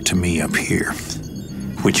uplink to get to me up here,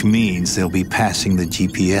 which means they'll be passing the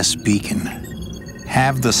GPS beacon.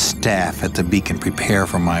 Have the staff at the beacon prepare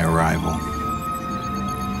for my arrival.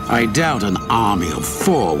 I doubt an army of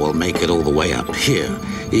 4 will make it all the way up here,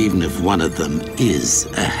 even if one of them is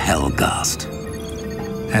a Hellgast.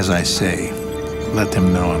 As I say, let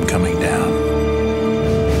them know I'm coming down.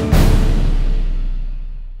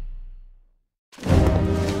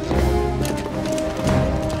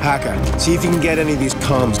 Haka, see if you can get any of these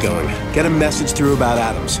comms going. Get a message through about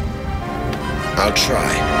Adams. I'll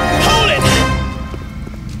try. Hold it!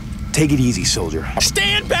 Take it easy, soldier.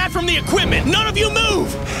 Stand back from the equipment! None of you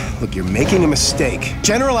move! Look, you're making a mistake.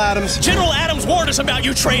 General Adams... General Adams warned us about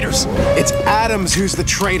you traitors! It's Adams who's the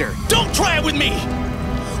traitor. Don't try it with me!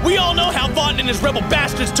 We all know how Vaughn and his rebel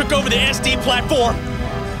bastards took over the SD platform.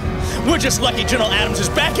 We're just lucky General Adams is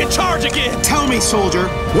back in charge again. Tell me, soldier,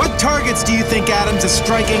 what targets do you think Adams is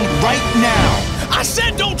striking right now? I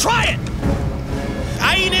said don't try it!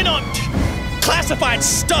 I ain't in on classified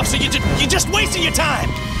stuff, so you're just wasting your time.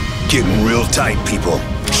 Getting real tight, people.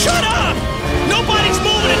 Shut up! Nobody's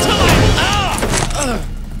moving until I...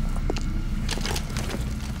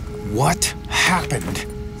 What happened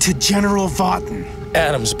to General Vaughton?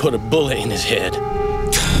 Adams put a bullet in his head.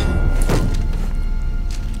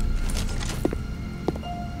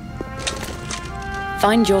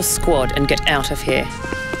 Find your squad and get out of here.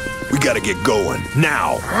 We gotta get going,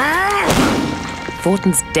 now!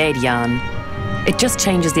 Vaughton's dead, Jan. It just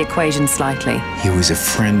changes the equation slightly. He was a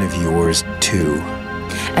friend of yours, too.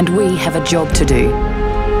 And we have a job to do.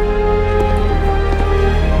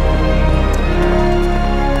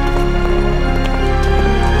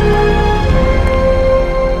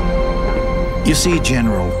 You see,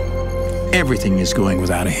 General, Everything is going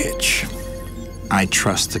without a hitch. I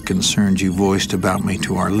trust the concerns you voiced about me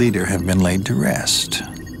to our leader have been laid to rest.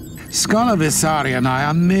 Scholar Visari and I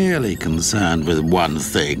are merely concerned with one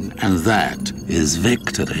thing, and that is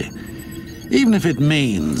victory. Even if it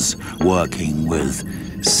means working with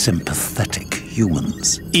sympathetic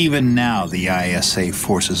humans. Even now, the ISA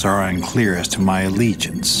forces are unclear as to my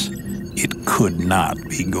allegiance. It could not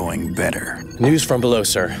be going better. News from below,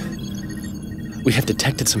 sir. We have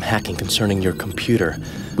detected some hacking concerning your computer.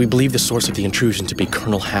 We believe the source of the intrusion to be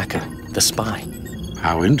Colonel Haka, the spy.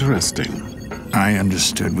 How interesting. I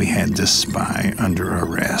understood we had this spy under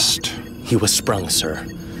arrest. He was sprung, sir,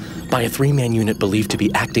 by a three-man unit believed to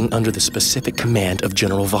be acting under the specific command of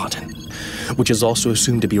General Vaughton, which is also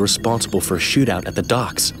assumed to be responsible for a shootout at the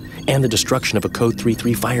docks and the destruction of a Code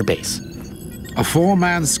 3-3 firebase. A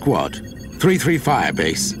four-man squad, 3-3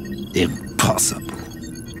 firebase. Impossible.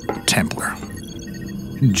 Templar.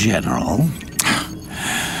 General?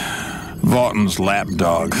 Vaughton's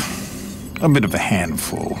lapdog. A bit of a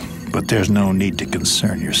handful, but there's no need to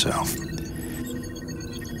concern yourself.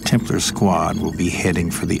 Templar squad will be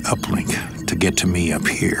heading for the uplink to get to me up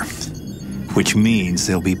here, which means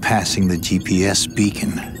they'll be passing the GPS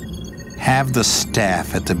beacon. Have the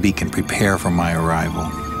staff at the beacon prepare for my arrival.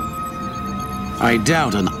 I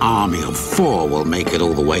doubt an army of 4 will make it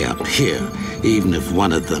all the way up here, even if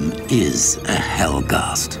one of them is a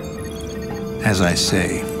Hellgast. As I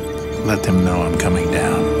say, let them know I'm coming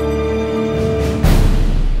down.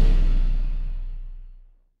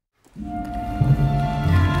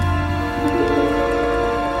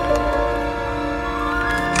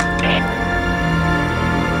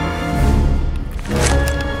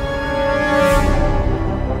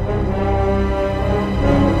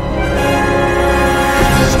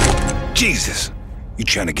 Jesus! You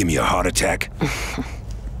trying to give me a heart attack?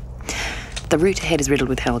 The route ahead is riddled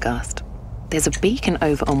with Hellgast. There's a beacon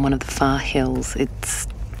over on one of the far hills. It's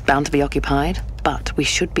bound to be occupied, but we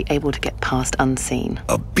should be able to get past unseen.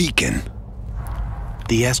 A beacon?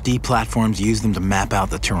 The SD platforms use them to map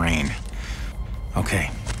out the terrain.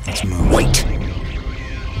 Okay, let's move. Wait!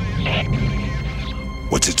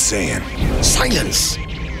 What's it saying? Silence!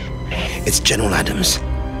 It's General Adams.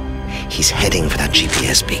 He's heading for that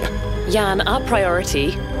GPS beacon. Jan, our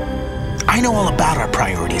priority... I know all about our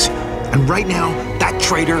priorities, and right now, that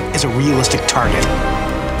traitor is a realistic target.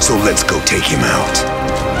 So let's go take him out.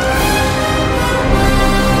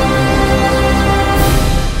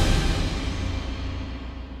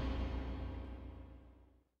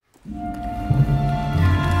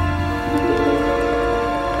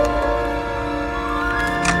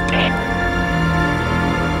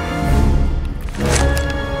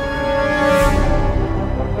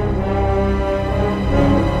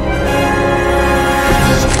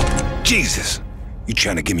 Jesus! You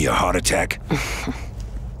trying to give me a heart attack?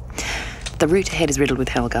 The route ahead is riddled with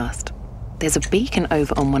Hellgast. There's a beacon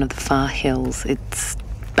over on one of the far hills. It's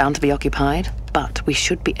bound to be occupied, but we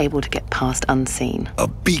should be able to get past unseen. A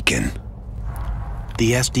beacon?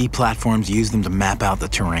 The SD platforms use them to map out the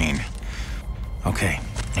terrain. Okay,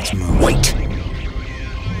 let's move. Wait!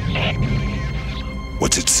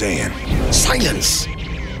 What's it saying? Silence!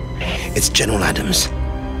 It's General Adams.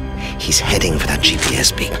 He's heading for that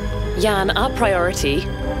GPS beacon. Jan, our priority...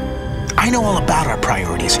 I know all about our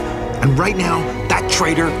priorities, and right now, that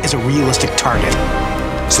traitor is a realistic target.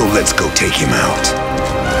 So let's go take him out.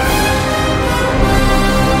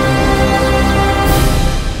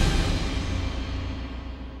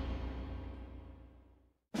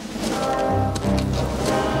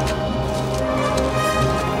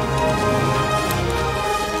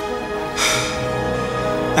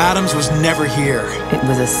 Adams was never here. It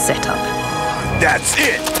was a setup. That's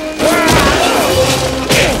it!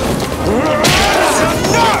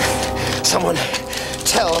 Enough! Someone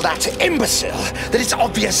tell that imbecile that it's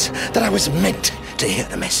obvious that I was meant to hear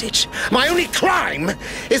the message. My only crime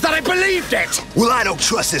is that I believed it! Well, I don't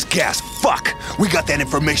trust this gas. Fuck! We got that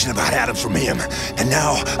information about Adams from him. And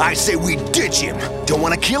now I say we ditch him. Don't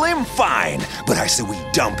want to kill him? Fine. But I say we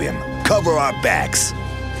dump him. Cover our backs.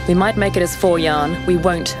 We might make it as 4, Jan. We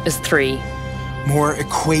won't as 3. More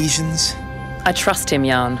equations? I trust him,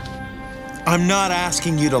 Jan. I'm not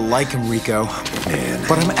asking you to like him, Rico. Man.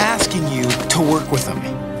 But I'm asking you to work with him.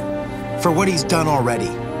 For what he's done already.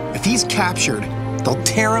 If he's captured, they'll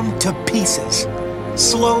tear him to pieces.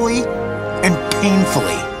 Slowly and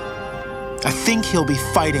painfully. I think he'll be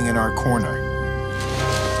fighting in our corner.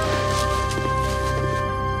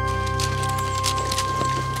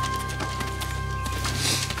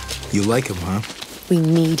 You like him, huh? We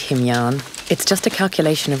need him, Jan. It's just a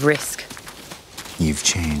calculation of risk. You've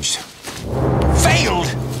changed. Failed!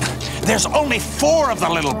 There's only 4 of the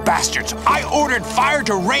little bastards. I ordered fire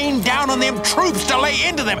to rain down on them, troops to lay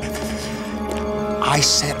into them. I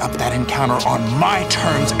set up that encounter on my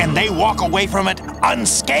terms, and they walk away from it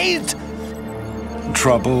unscathed?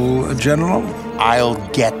 Trouble, General? I'll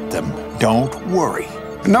get them. Don't worry.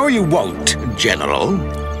 No, you won't. General,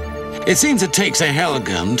 it seems it takes a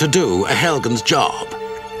Helgen to do a Helgen's job.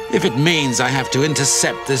 If it means I have to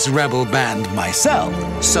intercept this rebel band myself,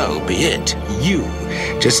 so be it. You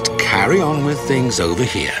just carry on with things over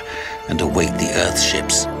here and await the Earth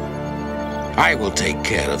ships. I will take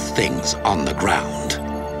care of things on the ground.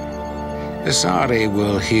 Asari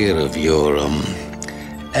will hear of your,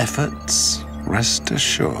 efforts, rest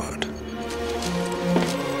assured.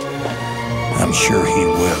 I'm sure he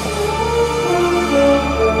will.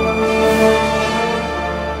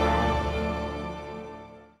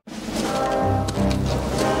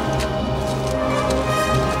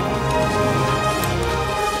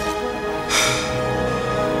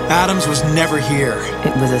 Adams was never here.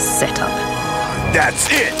 It was a setup. That's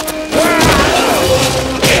it!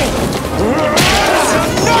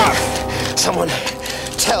 Enough! Someone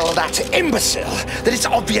tell that imbecile that it's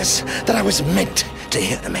obvious that I was meant to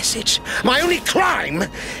hear the message. My only crime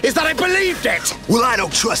is that I believed it! Well, I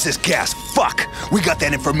don't trust this gas. Fuck! We got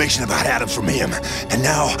that information about Adams from him. And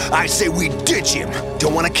now I say we ditch him.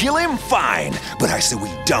 Don't want to kill him? Fine. But I say we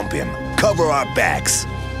dump him. Cover our backs.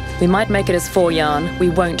 We might make it as 4, Jan. We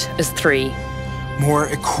won't as 3. More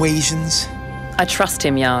equations? I trust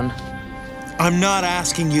him, Jan. I'm not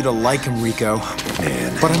asking you to like him, Rico.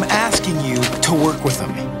 Man. But I'm asking you to work with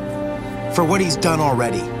him. For what he's done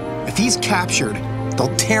already. If he's captured,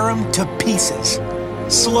 they'll tear him to pieces.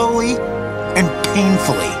 Slowly and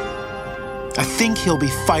painfully. I think he'll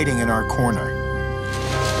be fighting in our corner.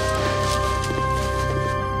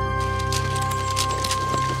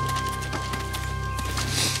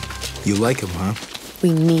 You like him, huh?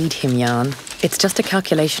 We need him, Jan. It's just a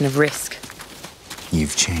calculation of risk.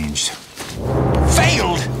 You've changed.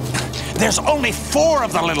 Failed! There's only 4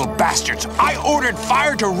 of the little bastards. I ordered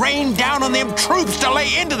fire to rain down on them, troops to lay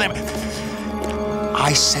into them.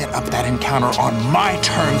 I set up that encounter on my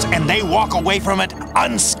terms, and they walk away from it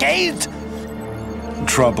unscathed?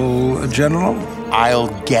 Trouble, General? I'll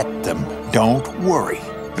get them. Don't worry.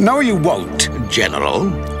 No, you won't.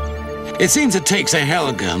 General, it seems it takes a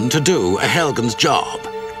Helgen to do a Helgen's job.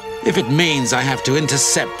 If it means I have to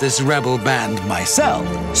intercept this rebel band myself,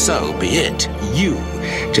 so be it. You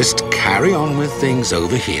just carry on with things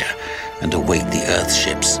over here and await the Earth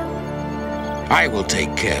ships. I will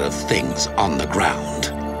take care of things on the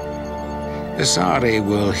ground. Asari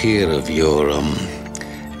will hear of your,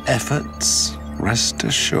 efforts, rest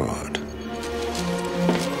assured.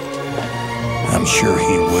 I'm sure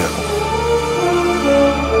he will.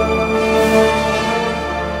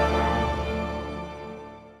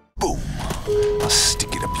 Boom. I'll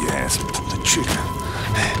stick it up your ass and pull the trigger.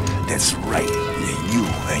 That's right. Yeah,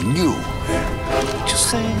 you. What you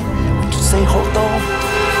say, hold on?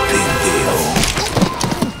 Pendejo.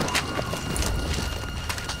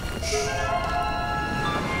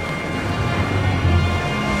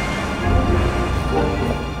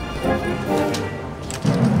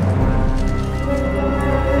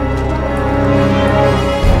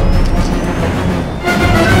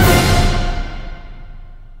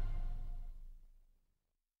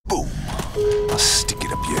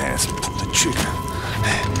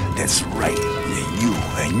 That's right. Yeah, you.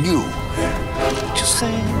 What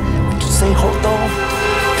you say, hold on?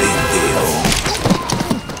 Pendejo.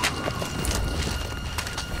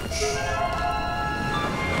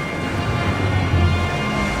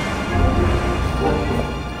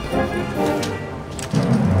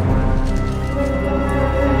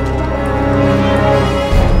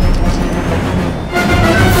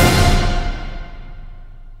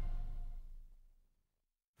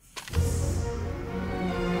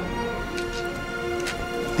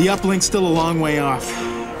 The uplink's still a long way off.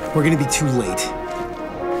 We're gonna be too late.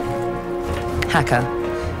 Hacker,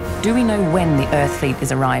 do we know when the Earth fleet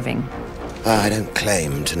is arriving? I don't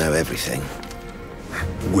claim to know everything.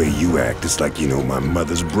 Way you act is like you know my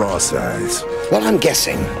mother's bra size. Well, I'm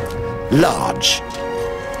guessing. Large.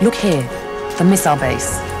 Look here, the missile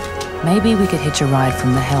base. Maybe we could hitch a ride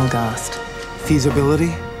from the Helgast.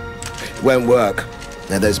 Feasibility? Won't work.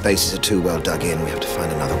 Now, those bases are too well dug in. We have to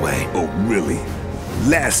find another way. Oh, really?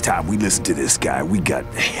 Last time we listened to this guy, we got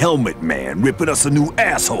Helmet Man ripping us a new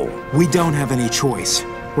asshole. We don't have any choice.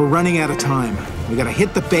 We're running out of time. We gotta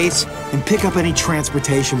hit the base and pick up any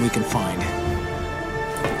transportation we can find.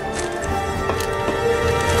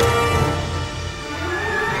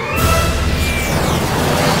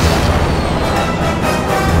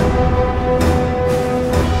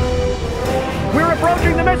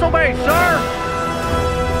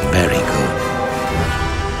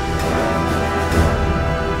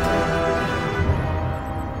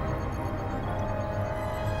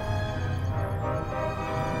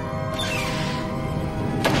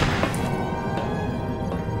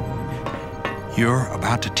 You're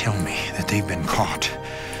about to tell me that they've been caught,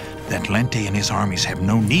 that Lente and his armies have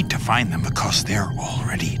no need to find them because they're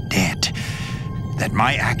already dead, that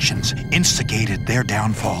my actions instigated their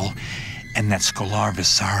downfall, and that Scholar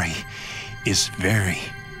Visari is very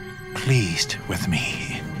pleased with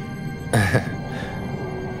me.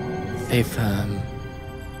 They've,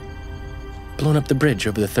 blown up the bridge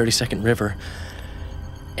over the 32nd River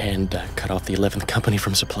and cut off the 11th Company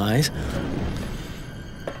from supplies.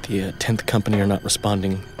 The 10th Company are not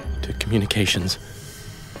responding to communications.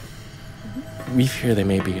 We fear they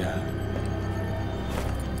may be,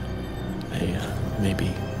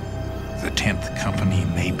 maybe... The 10th Company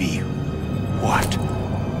may be what?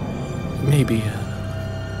 Maybe,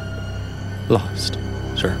 lost,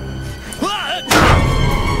 sir.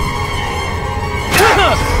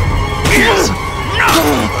 Is not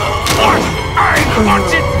what I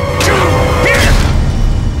wanted to hear!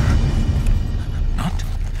 Not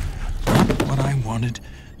what I wanted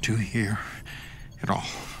to hear at all.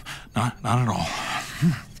 Not at all.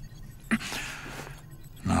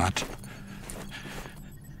 Not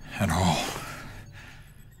at all.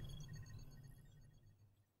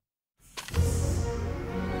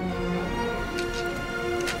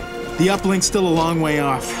 The uplink's still a long way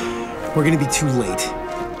off. We're gonna be too late.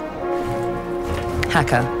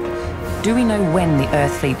 Hacker, do we know when the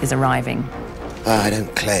Earth fleet is arriving? I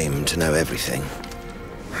don't claim to know everything.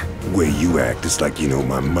 Way you act, it's like you know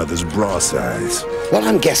my mother's bra size. Well,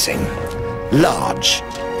 I'm guessing. Large.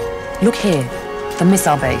 Look here, the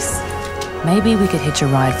missile base. Maybe we could hitch a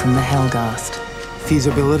ride from the Helghast.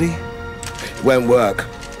 Feasibility? Won't work.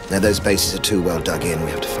 Now, those bases are too well dug in.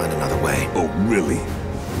 We have to find another way. Oh, really?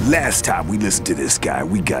 Last time we listened to this guy,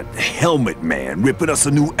 we got Helmet Man ripping us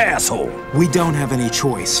a new asshole. We don't have any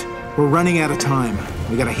choice. We're running out of time.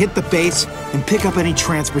 We gotta hit the base and pick up any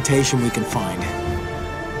transportation we can find.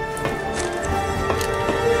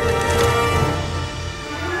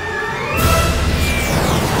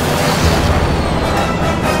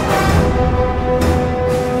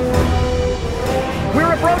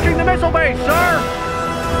 We're approaching the missile base, sir!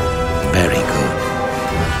 Very good.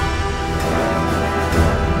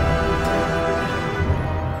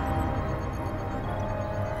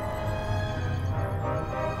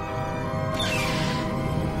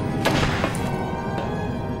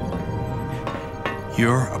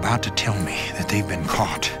 You're about to tell me that they've been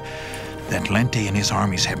caught, that Lente and his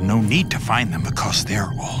armies have no need to find them because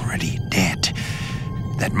they're already dead,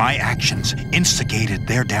 that my actions instigated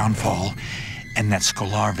their downfall, and that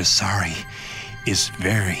Scholar Visari is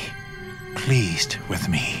very pleased with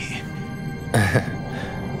me.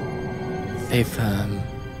 They've,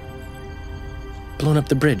 blown up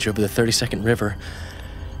the bridge over the 32nd River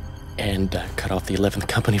and cut off the 11th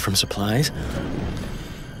Company from supplies.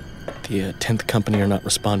 The 10th Company are not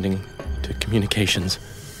responding to communications.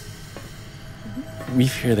 We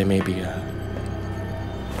fear they may be,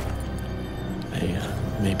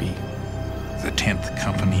 maybe... The 10th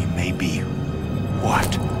Company may be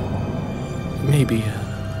what? Maybe,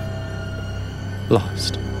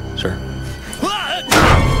 lost, sir.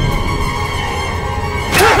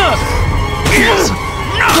 Is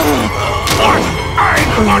not what I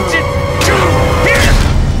wanted to hear!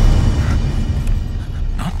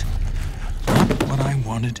 Not what I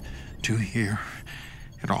wanted to hear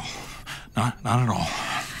at all. Not at all.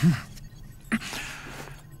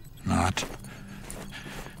 Not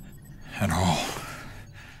at all.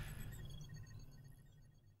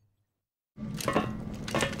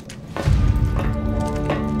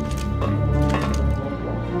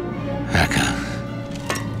 Hacker.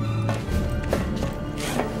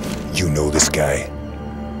 You know this guy?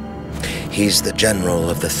 He's the general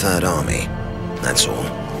of the Third Army. That's all.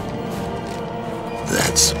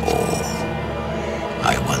 That's all.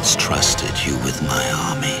 I once trusted you with my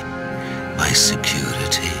army, my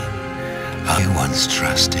security. I once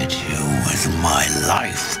trusted you with my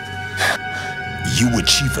life. You were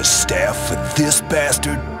chief of staff for this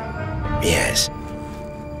bastard? Yes.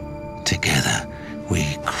 Together,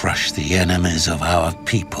 we crushed the enemies of our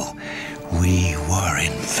people. We were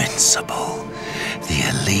invincible. The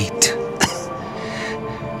elite.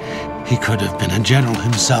 He could have been a general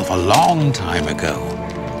himself a long time ago.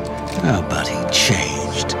 Oh, but he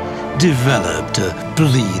changed, developed a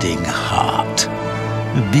bleeding heart,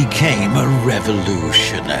 became a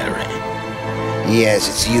revolutionary. Yes,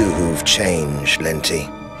 it's you who've changed, Lenti.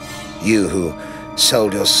 You who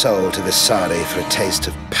sold your soul to Visari for a taste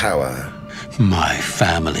of power. My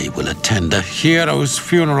family will attend a hero's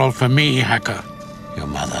funeral for me, Hacker. Your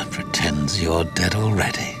mother pretends you're dead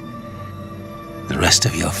already. The rest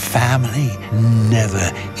of your family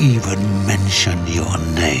never even mention your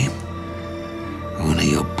name. Only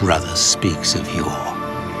your brother speaks of your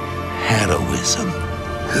heroism.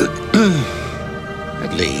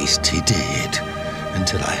 At least he did,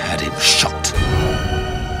 until I had him shot.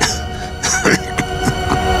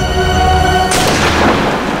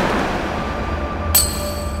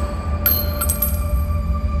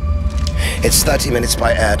 It's 30 minutes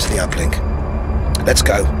by air to the uplink. Let's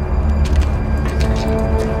go.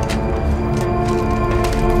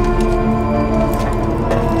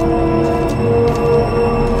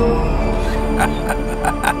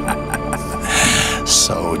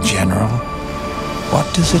 So, General,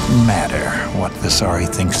 what does it matter what Visari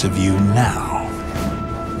thinks of you now?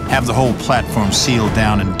 Have the whole platform sealed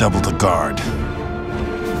down and double the guard.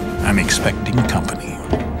 I'm expecting company.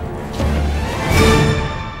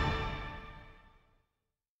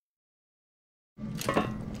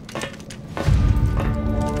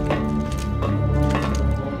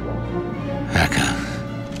 Hacker.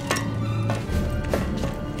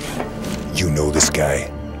 You know this guy?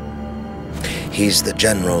 He's the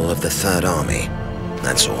general of the Third Army.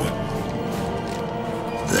 That's all.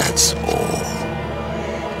 That's all.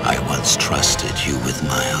 I once trusted you with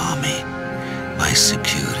my army, my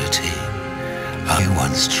security. I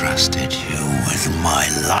once trusted you with my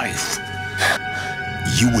life.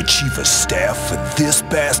 You were chief of staff for this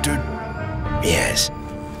bastard? Yes.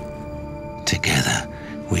 Together,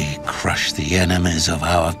 we crushed the enemies of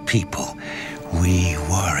our people. We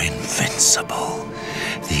were invincible.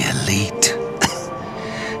 The elite.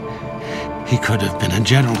 He could have been a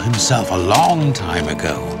general himself a long time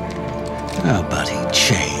ago. Oh, but he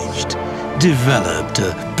changed, developed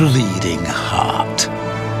a bleeding heart,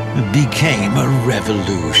 became a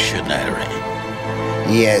revolutionary.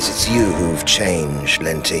 Yes, it's you who've changed,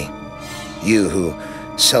 Linty. You who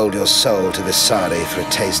sold your soul to Visari for a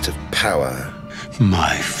taste of power.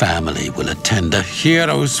 My family will attend a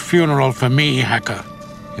hero's funeral for me, Hacker.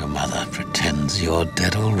 Your mother pretends you're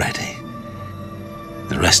dead already.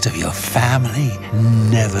 The rest of your family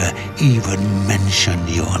never even mention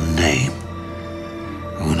your name.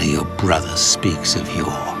 Only your brother speaks of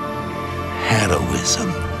your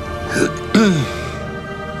heroism.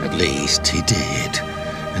 At least he did,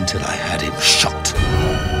 until I had him shot.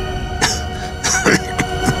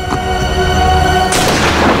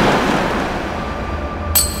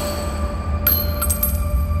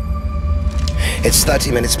 It's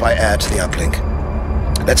 30 minutes by air to the uplink.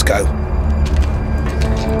 Let's go.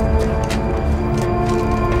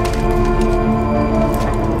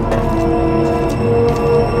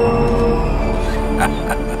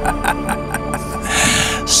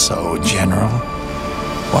 So, General,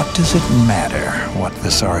 what does it matter what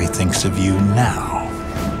Visari thinks of you now?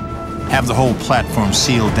 Have the whole platform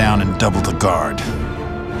sealed down and double the guard.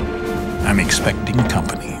 I'm expecting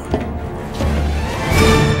company.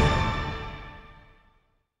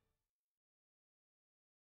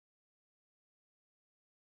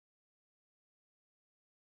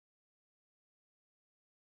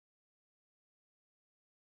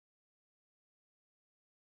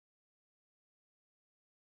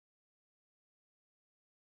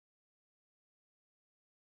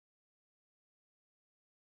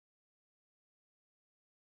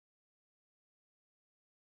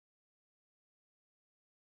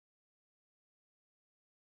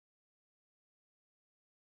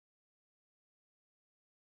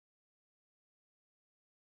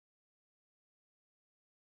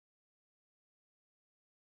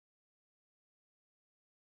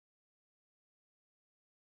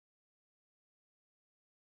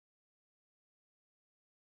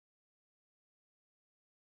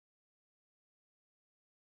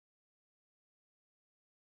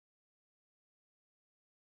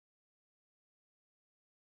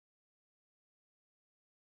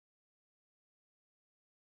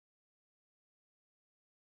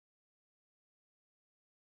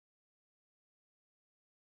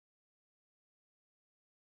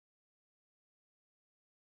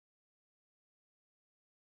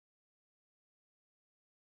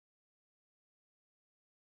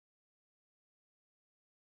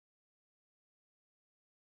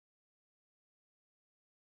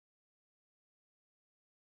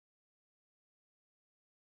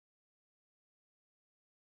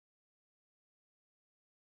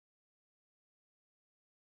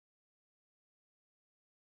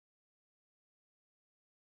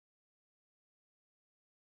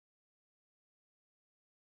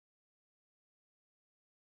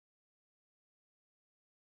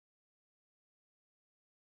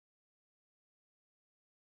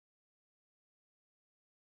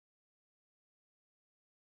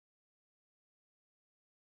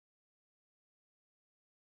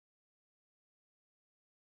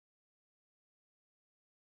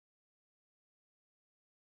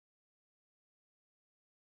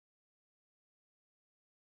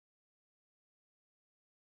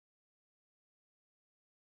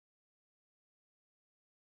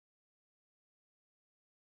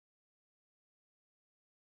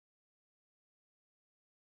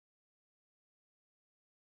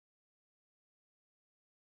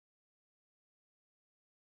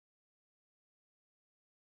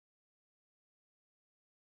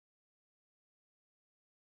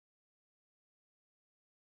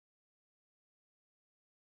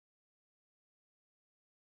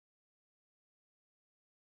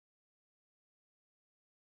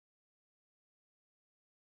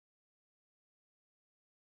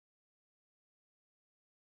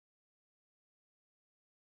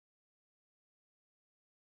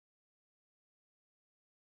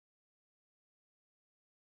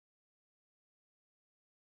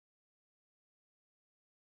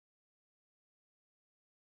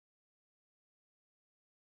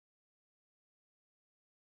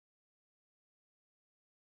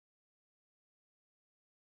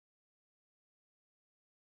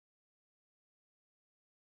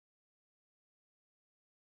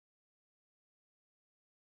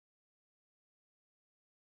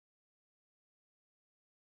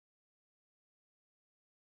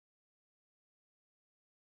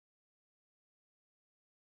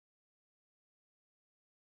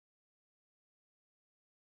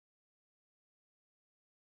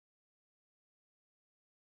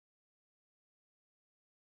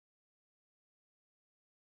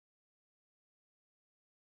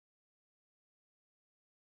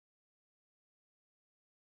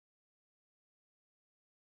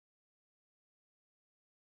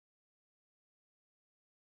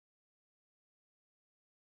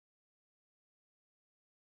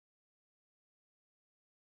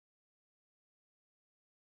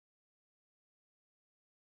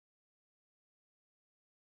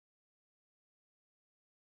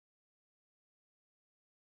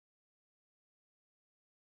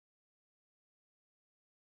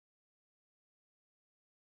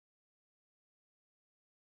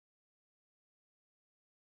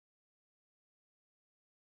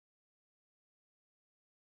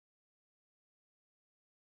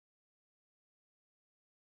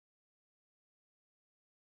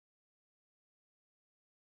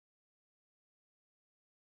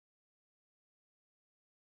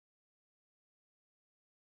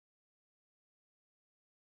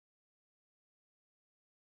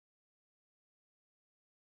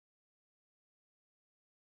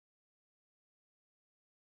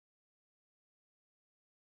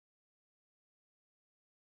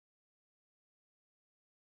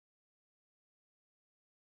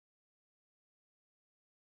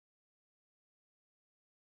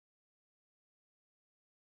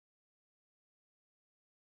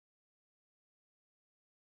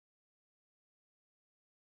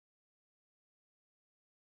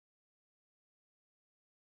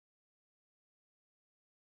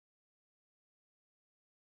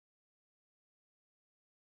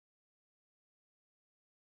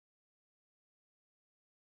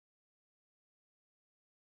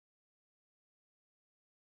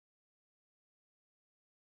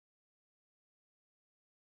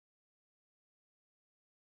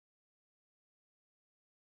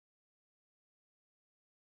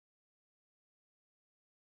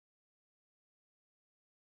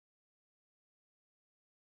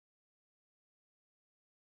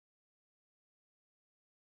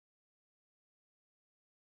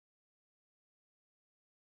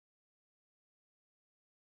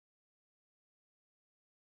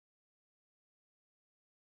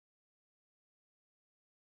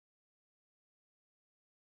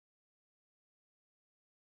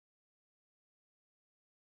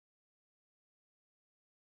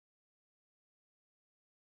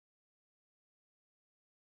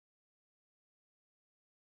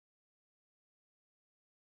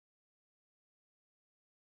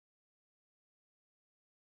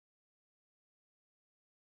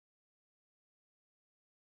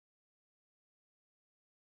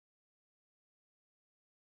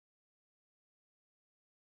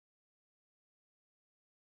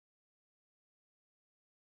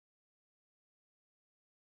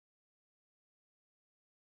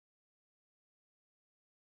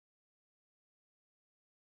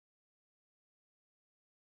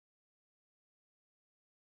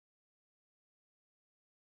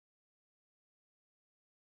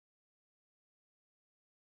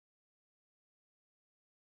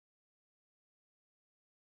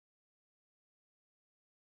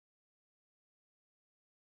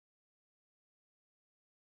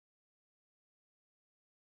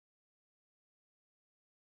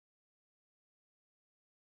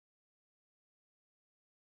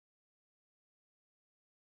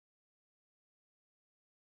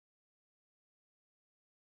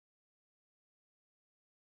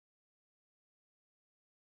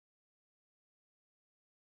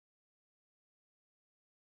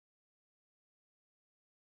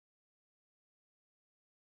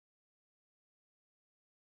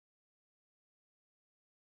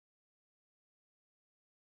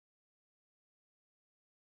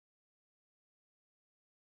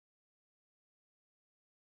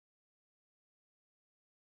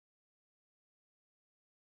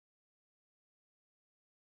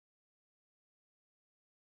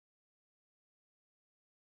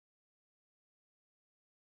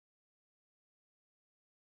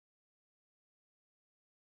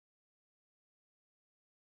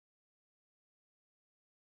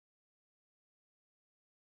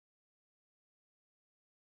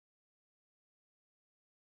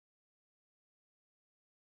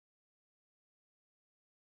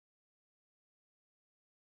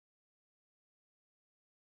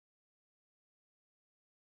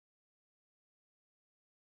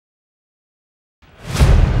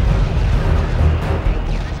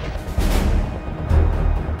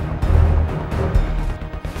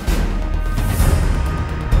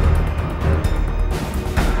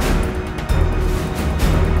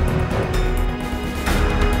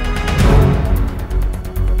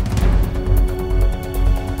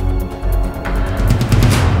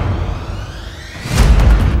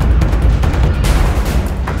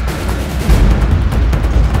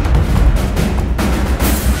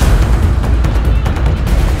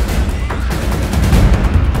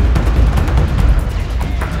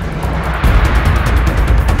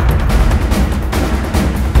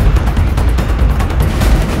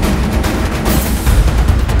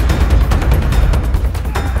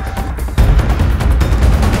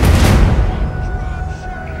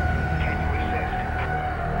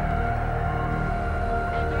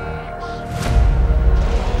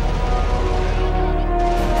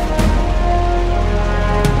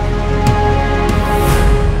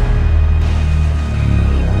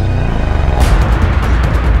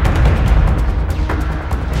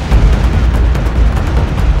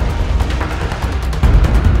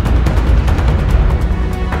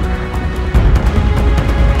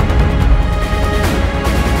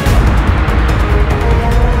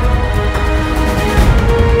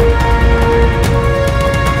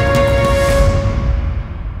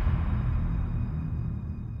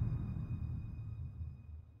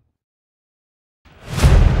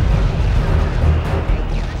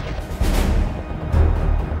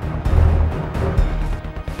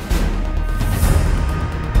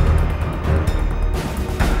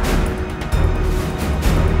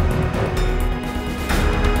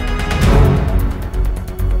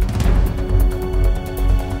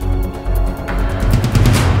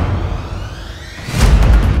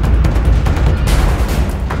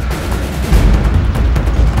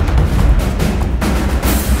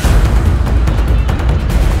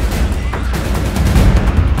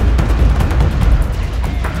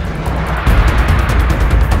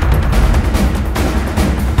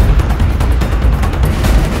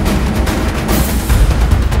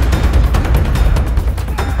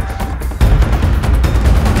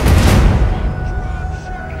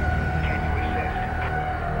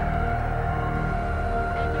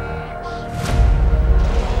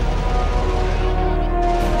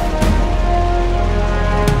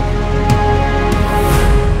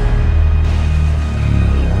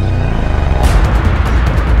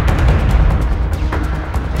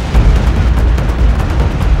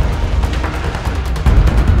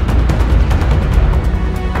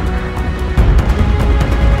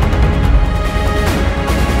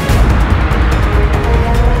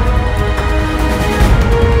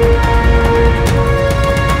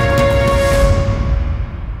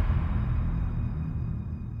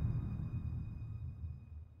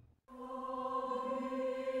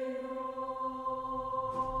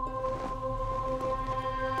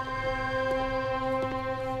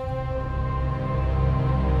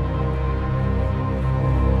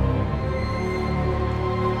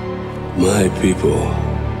 My people,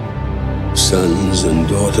 sons and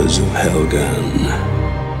daughters of Helgan,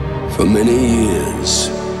 for many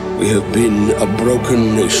years we have been a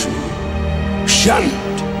broken nation,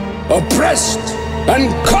 shunned, oppressed,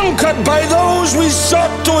 and conquered by those we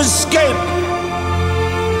sought to escape.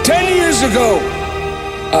 10 years ago,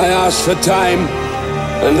 I asked for time,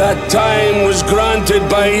 and that time was granted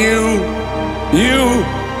by you. You,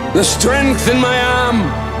 the strength in my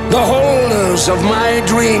arm, the holders of my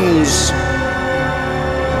dreams.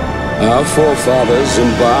 Our forefathers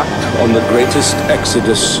embarked on the greatest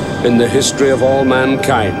exodus in the history of all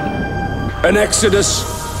mankind. An exodus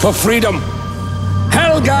for freedom.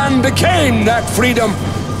 Helgan became that freedom.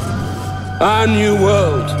 Our new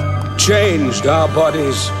world changed our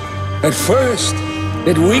bodies. At first,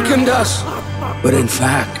 it weakened us, but in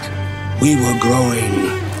fact, we were growing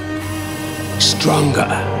stronger.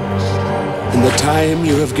 In the time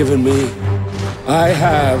you have given me, I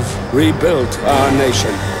have rebuilt our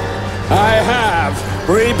nation. I have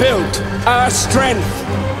rebuilt our strength.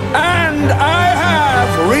 And I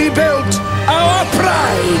have rebuilt our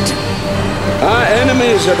pride. Our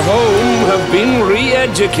enemies at home have been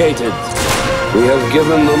re-educated. We have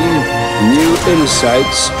given them new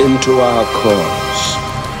insights into our cause.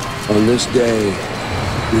 On this day,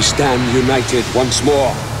 we stand united once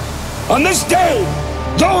more. On this day,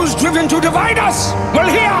 those driven to divide us will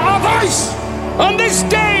hear our voice. On this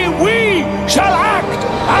day, we shall act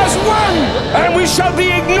as one, and we shall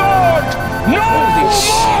be ignored no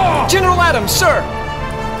more! General Adams, sir!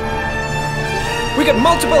 We got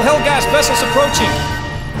multiple Hellgas vessels approaching.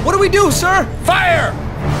 What do we do, sir? Fire!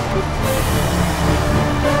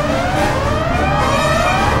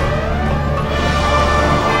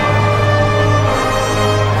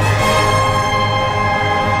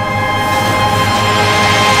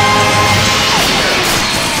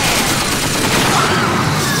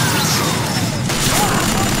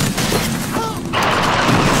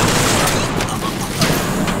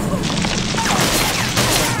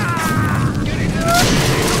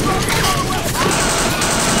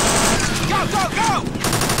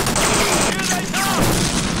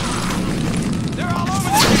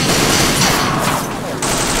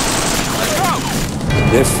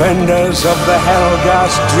 Defenders of the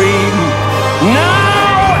Hellgas dream,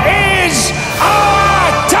 now is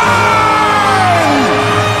our time!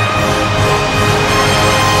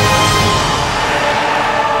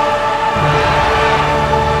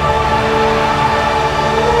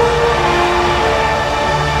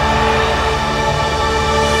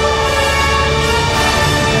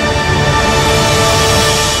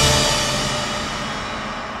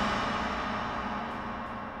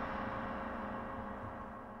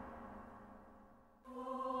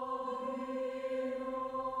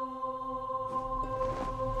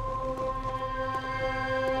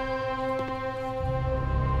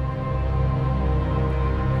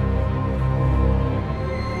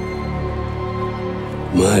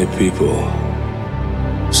 My people,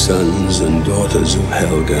 sons and daughters of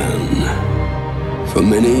Helgan, for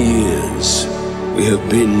many years we have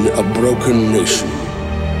been a broken nation,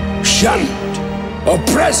 shunned,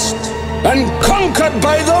 oppressed, and conquered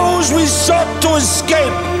by those we sought to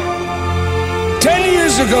escape. 10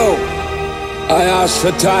 years ago, I asked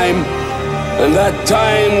for time, and that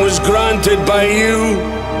time was granted by you.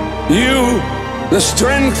 You, the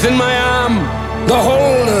strength in my arm, the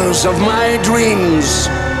holders of my dreams.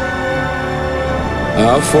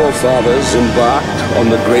 Our forefathers embarked on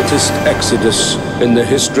the greatest exodus in the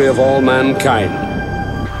history of all mankind.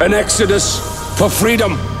 An exodus for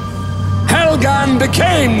freedom. Helgan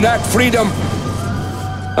became that freedom.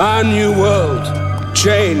 Our new world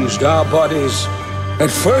changed our bodies. At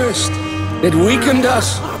first, it weakened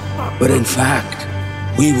us, but in fact,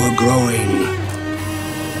 we were growing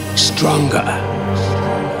stronger.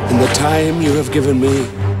 In the time you have given me,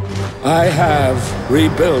 I have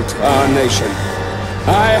rebuilt our nation.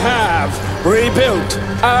 I have rebuilt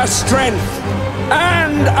our strength.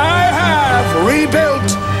 And I have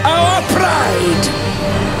rebuilt our pride.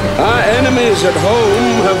 Our enemies at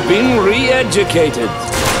home have been re-educated.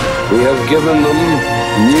 We have given them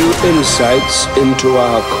new insights into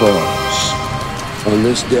our cause. On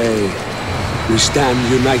this day, we stand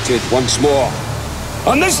united once more.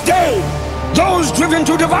 On this day, those driven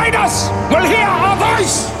to divide us will hear our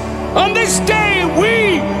voice. On this day,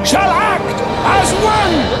 we shall act as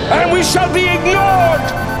one, and we shall be ignored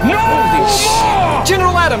no more!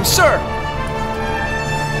 General Adams, sir!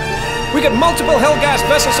 We got multiple Hellgas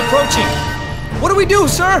vessels approaching. What do we do,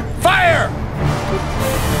 sir? Fire!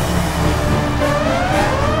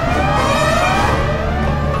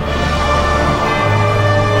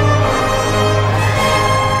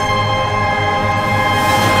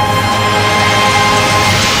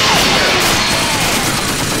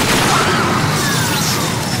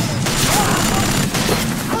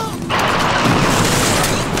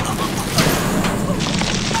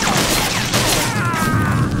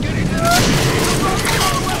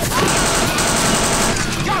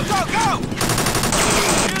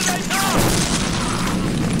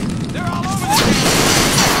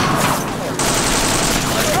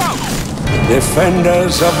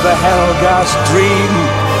 defenders of the Helghast dream,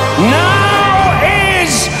 now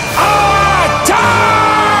is our time!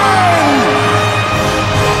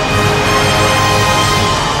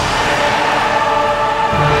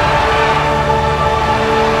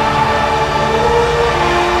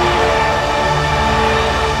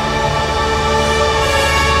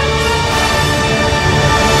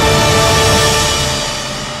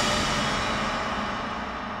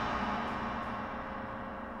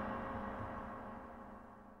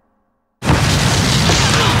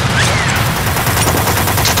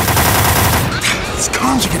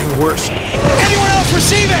 Comms are getting worse. Anyone else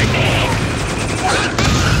receiving?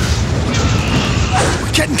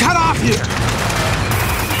 We're getting cut off here.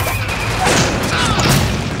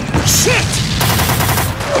 Shit!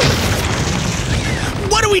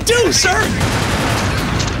 What do we do, sir?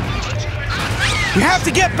 We have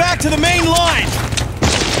to get back to the main line.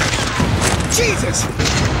 Jesus!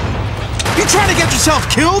 You trying to get yourself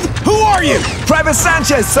killed? Who are you? Private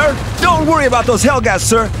Sanchez, sir. Don't worry about those Helghast,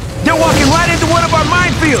 sir. They're walking right into one of our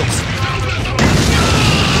minefields!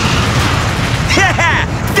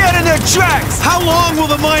 Dead in their tracks! How long will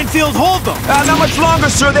the minefield hold them? Not much longer,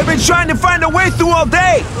 sir. They've been trying to find a way through all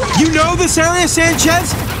day! You know this area,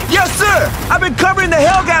 Sanchez? Yes, sir! I've been covering the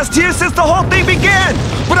Helghast here since the whole thing began!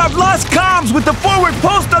 But I've lost comms with the forward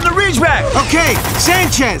post on the Ridgeback! Okay,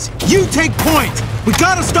 Sanchez, you take point! We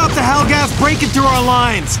gotta stop the Helghast breaking through our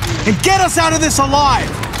lines! And get us out of this alive!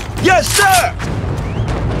 Yes, sir!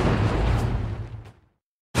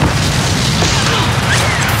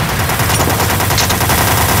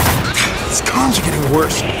 Comms are getting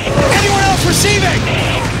worse. Anyone else receiving?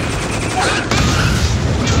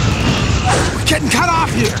 We're getting cut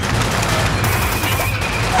off here.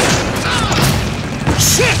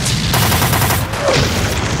 Shit!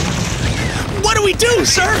 What do we do,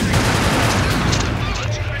 sir?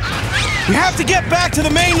 We have to get back to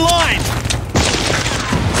the main line.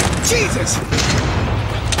 Jesus!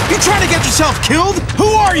 You trying to get yourself killed? Who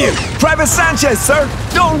are you? Private Sanchez, sir.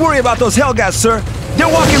 Don't worry about those Helghast, sir. They're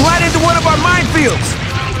walking right into one of our minefields!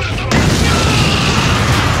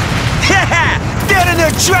 Dead in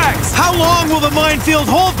their tracks! How long will the minefield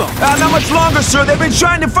hold them? Not much longer, sir. They've been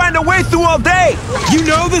trying to find a way through all day! You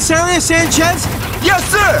know this area, Sanchez? Yes,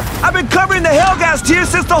 sir! I've been covering the Helghast here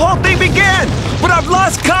since the whole thing began! But I've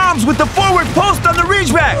lost comms with the forward post on the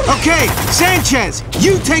Ridgeback! Okay, Sanchez,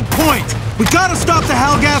 you take point! We gotta stop the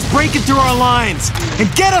Helghast breaking through our lines! And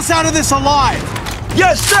get us out of this alive!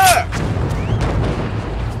 Yes, sir!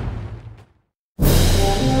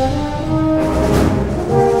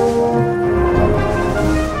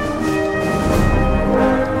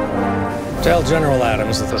 Tell General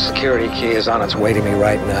Adams that the security key is on its way to me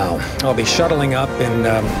right now. I'll be shuttling up in,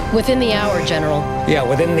 Within the hour, General. Yeah,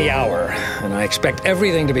 within the hour. And I expect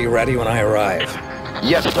everything to be ready when I arrive.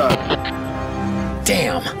 Yes, sir.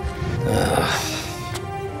 Damn.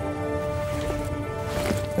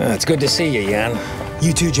 It's good to see you, Yan.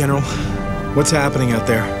 You too, General. What's happening out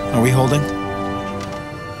there? Are we holding?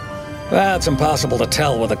 Well, it's impossible to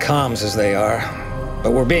tell with the comms as they are.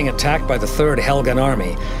 But we're being attacked by the 3rd Helghan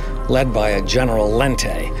Army, led by a General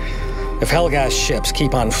Lente. If Helghast ships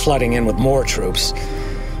keep on flooding in with more troops,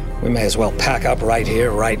 we may as well pack up right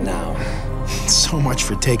here, right now. So much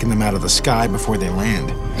for taking them out of the sky before they land.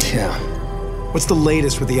 Yeah. What's the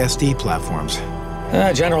latest with the SD platforms?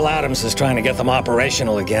 General Adams is trying to get them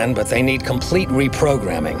operational again, but they need complete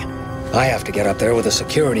reprogramming. I have to get up there with a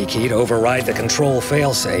security key to override the control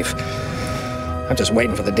failsafe. I'm just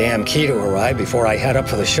waiting for the damn key to arrive before I head up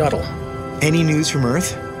for the shuttle. Any news from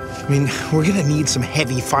Earth? I mean, we're gonna need some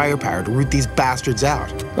heavy firepower to root these bastards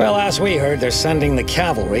out. Well, as we heard, they're sending the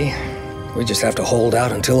cavalry. We just have to hold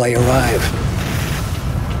out until they arrive.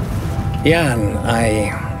 Yan,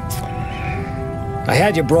 I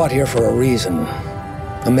had you brought here for a reason.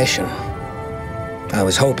 A mission. I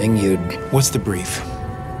was hoping you'd... What's the brief?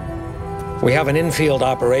 We have an infield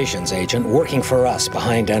operations agent working for us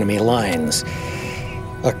behind enemy lines.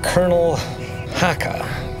 A Colonel Haka.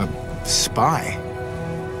 A spy?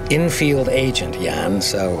 Infield agent, Yan,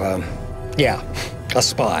 so, yeah, a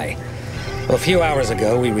spy. Well, a few hours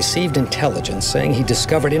ago, we received intelligence saying he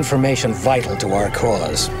discovered information vital to our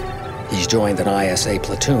cause. He's joined an ISA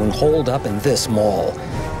platoon holed up in this mall,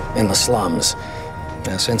 in the slums.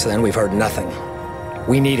 Now, since then, we've heard nothing.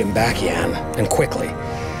 We need him back, Yan, and quickly.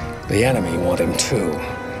 The enemy want him too.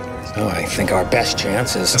 So I think our best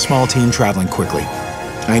chance is... A small team traveling quickly.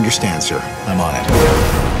 I understand, sir. I'm on it.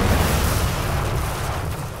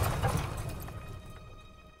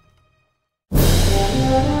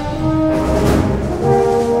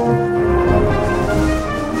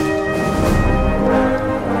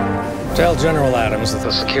 Tell General Adams that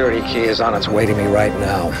the security key is on its way to me right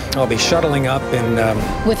now. I'll be shuttling up in,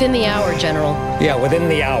 Within the hour, General. Yeah, within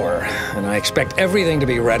the hour. And I expect everything to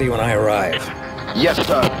be ready when I arrive. Yes,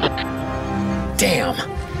 sir. Damn.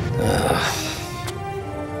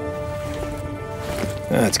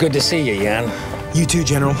 It's good to see you, Yan. You too,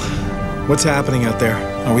 General. What's happening out there?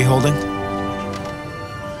 Are we holding?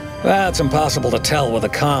 Well, it's impossible to tell with the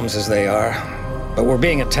comms as they are. But we're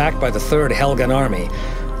being attacked by the 3rd Helgan Army,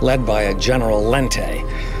 led by a General Lente.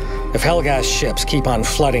 If Helgas ships keep on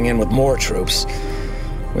flooding in with more troops,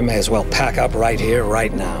 we may as well pack up right here,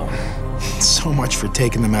 right now. So much for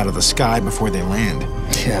taking them out of the sky before they land.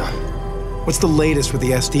 Yeah. What's the latest with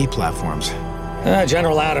the SD platforms?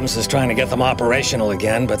 General Adams is trying to get them operational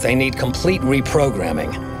again, but they need complete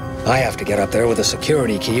reprogramming. I have to get up there with a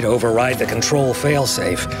security key to override the control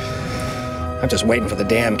failsafe. I'm just waiting for the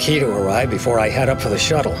damn key to arrive before I head up for the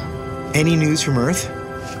shuttle. Any news from Earth?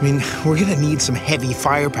 I mean, we're gonna need some heavy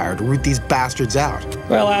firepower to root these bastards out.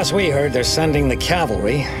 Well, as we heard, they're sending the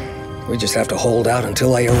cavalry. We just have to hold out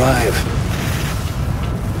until I arrive.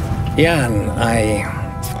 Yan, I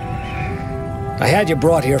had you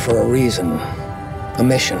brought here for a reason. A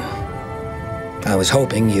mission. I was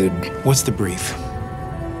hoping you'd... What's the brief?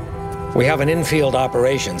 We have an infield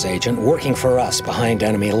operations agent working for us behind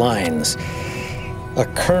enemy lines. A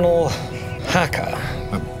Colonel Haka.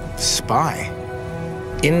 A spy?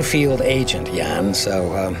 Infield agent, Yan,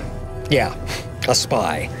 so, yeah, a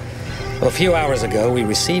spy. Well, a few hours ago, we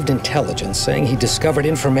received intelligence saying he discovered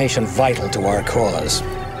information vital to our cause.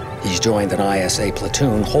 He's joined an ISA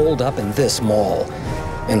platoon holed up in this mall,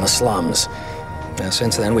 in the slums. Now,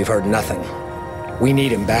 since then, we've heard nothing. We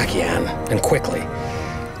need him back, Yan, and quickly.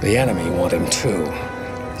 The enemy want him too.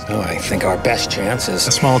 So I think our best chance is...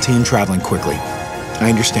 A small team traveling quickly. I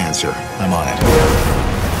understand, sir. I'm on it.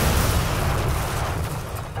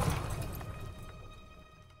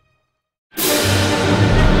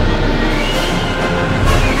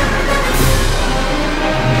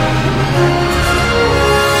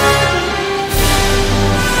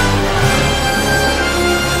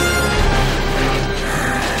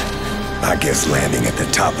 I guess landing at the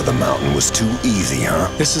top of the mountain was too easy, huh?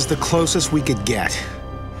 This is the closest we could get.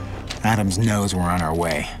 Adams knows we're on our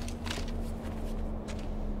way.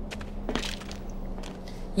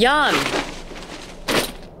 Jan!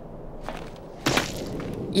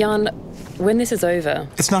 Jan, when this is over...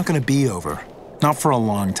 It's not gonna be over. Not for a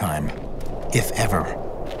long time. If ever.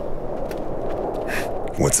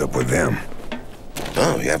 What's up with them?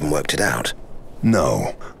 Oh, you haven't worked it out?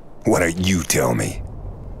 No. Why don't you tell me?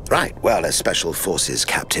 Right, well, as Special Forces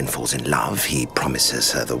captain falls in love, he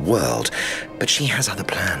promises her the world, but she has other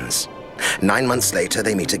plans. 9 months later,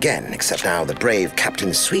 they meet again, except now the brave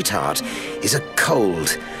captain's sweetheart is a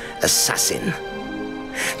cold assassin.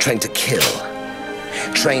 Trained to kill.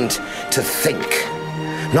 Trained to think.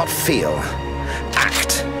 Not feel.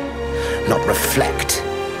 Act. Not reflect.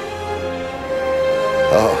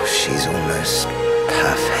 Oh, she's almost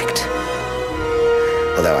perfect.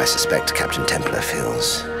 Although I suspect Captain Templar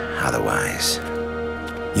feels otherwise.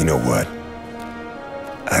 You know what?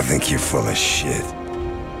 I think you're full of shit.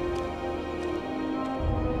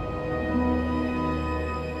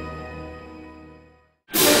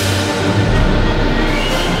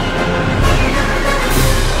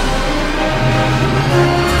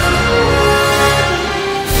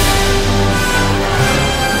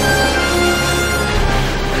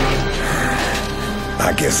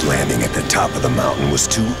 I guess landing at the top of the mountain was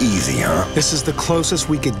too easy, huh? This is the closest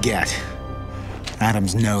we could get.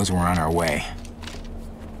 Adams knows we're on our way.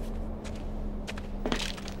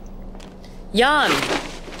 Jan!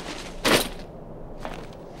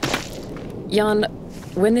 Jan,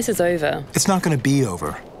 when this is over... It's not gonna be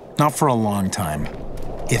over. Not for a long time.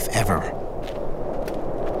 If ever.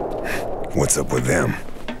 What's up with them?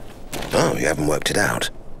 Oh, you haven't worked it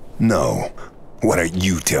out? No. Why don't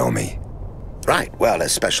you tell me? Right, well,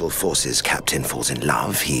 as Special Forces captain falls in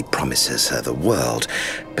love, he promises her the world,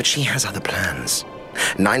 but she has other plans.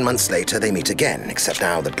 9 months later, they meet again, except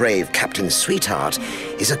now the brave captain's sweetheart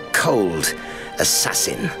is a cold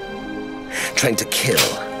assassin. Trained to kill.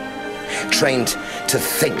 Trained to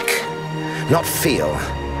think. Not feel.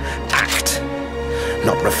 Act.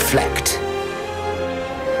 Not reflect.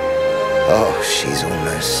 Oh, she's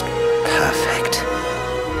almost perfect.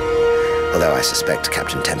 Although I suspect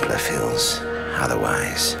Captain Templar feels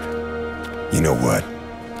otherwise. You know what?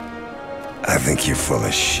 I think you're full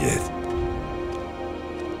of shit.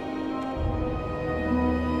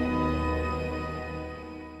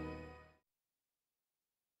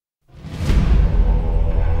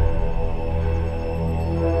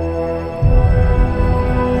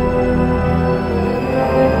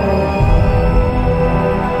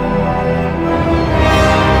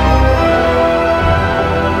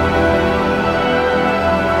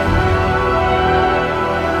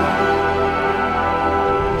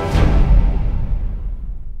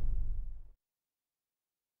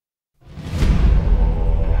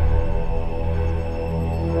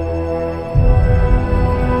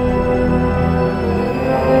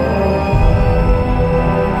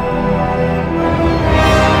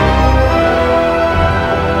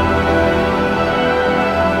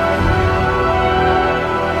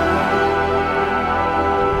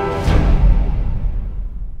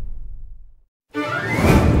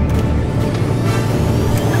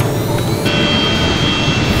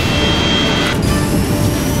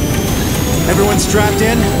 strapped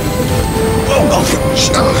in? Oh,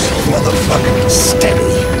 motherfucker. Steady.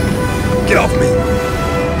 Get off me.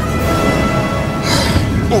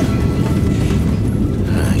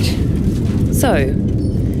 Right. So,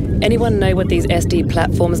 anyone know what these SD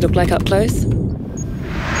platforms look like up close?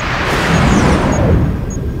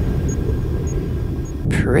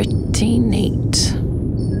 Pretty neat.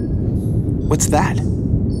 What's that?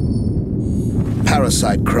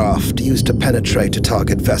 Parasite craft used to penetrate a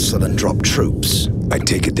target vessel and drop troops. I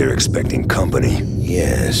take it they're expecting company?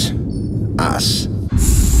 Yes. Us.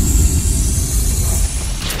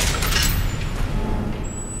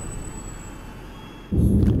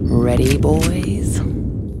 Ready, boys?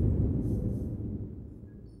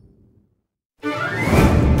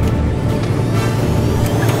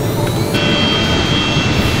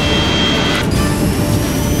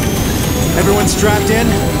 Everyone strapped in?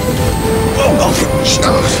 Oh,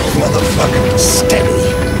 motherfucker.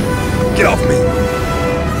 Steady. Get off me.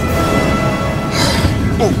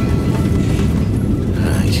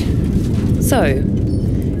 Right. So,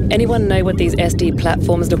 anyone know what these SD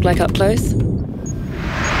platforms look like up close?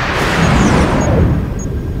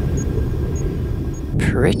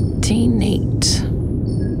 Pretty neat.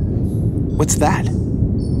 What's that?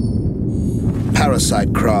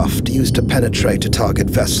 Parasite craft used to penetrate a target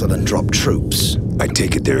vessel and drop troops. I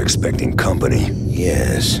take it they're expecting company?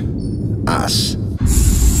 Yes. Us.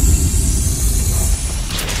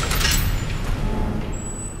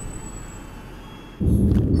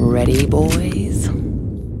 Ready, boys?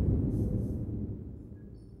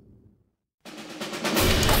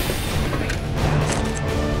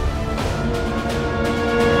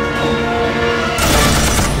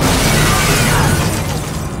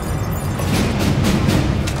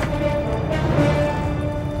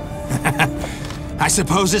 I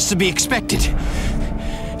suppose it's to be expected.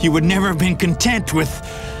 You would never have been content with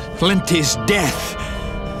Linty's death.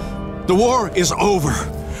 The war is over.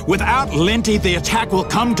 Without Linty, the attack will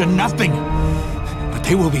come to nothing. But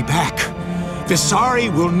they will be back. Visari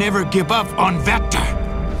will never give up on Vector.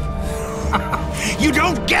 You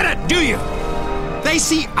don't get it, do you? They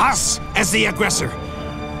see us as the aggressor.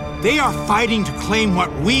 They are fighting to claim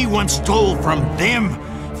what we once stole from them.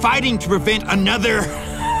 Fighting to prevent another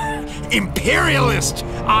imperialist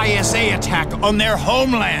ISA attack on their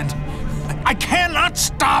homeland. I cannot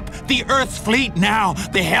stop the Earth fleet now.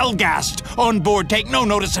 The Hellgast on board take no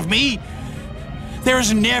notice of me.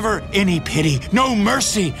 There's never any pity, no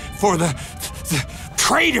mercy for the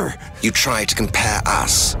traitor. You tried to compare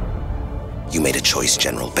us. You made a choice,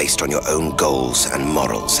 General, based on your own goals and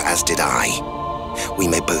morals, as did I. We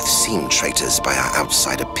may both seem traitors by our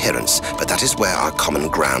outside appearance, but that is where our common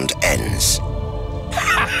ground ends.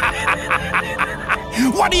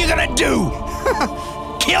 What are you gonna do?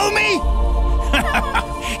 Kill me?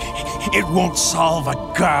 It won't solve a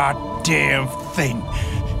goddamn thing.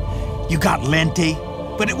 You got Linty,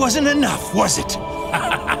 but it wasn't enough, was it?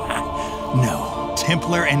 No,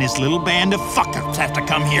 Templar and his little band of fuck-ups have to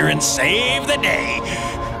come here and save the day.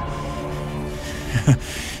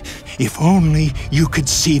 If only you could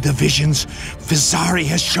see the visions Visari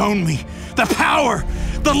has shown me. The power,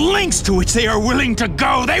 the lengths to which they are willing to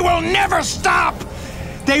go. They will never stop.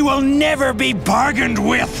 They will never be bargained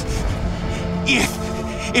with.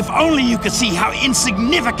 If only you could see how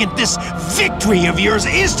insignificant this victory of yours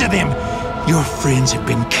is to them. Your friends have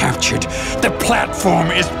been captured. The platform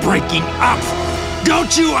is breaking up.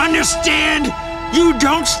 Don't you understand? You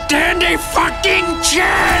don't stand a fucking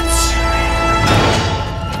chance!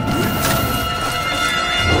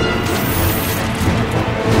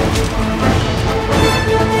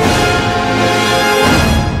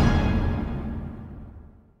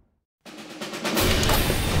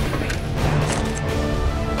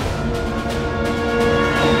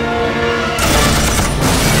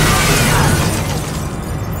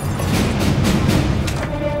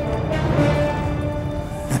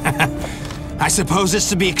 I suppose it's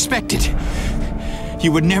to be expected.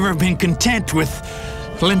 You would never have been content with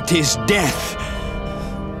Linty's death.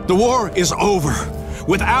 The war is over.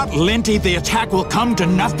 Without Linty, the attack will come to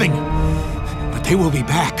nothing. But they will be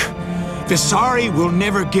back. Visari will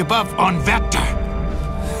never give up on Vector.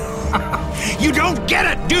 You don't get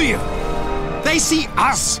it, do you? They see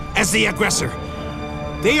us as the aggressor.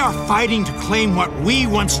 They are fighting to claim what we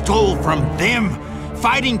once stole from them.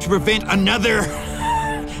 Fighting to prevent another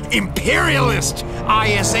imperialist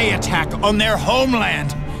ISA attack on their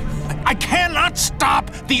homeland. I cannot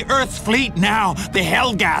stop the Earth fleet now. The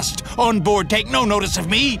Hellgast on board take no notice of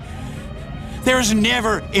me. There's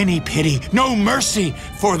never any pity, no mercy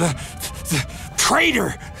for the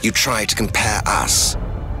traitor. You tried to compare us.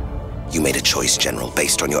 You made a choice, General,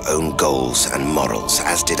 based on your own goals and morals,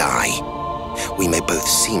 as did I. We may both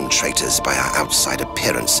seem traitors by our outside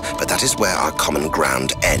appearance, but that is where our common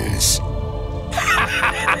ground ends.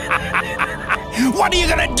 What are you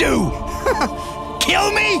gonna do?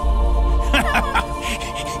 Kill me?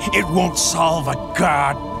 It won't solve a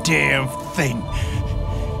goddamn thing.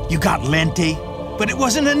 You got Lenti, but it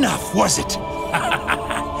wasn't enough, was it?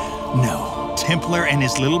 No, Templar and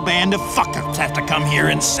his little band of fuck-ups have to come here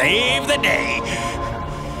and save the day.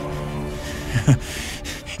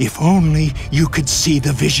 If only you could see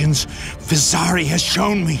the visions Vizari has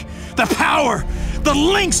shown me. The power, the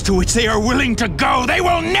lengths to which they are willing to go. They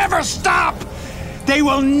will never stop. They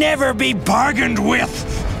will never be bargained with.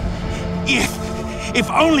 If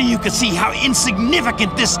only you could see how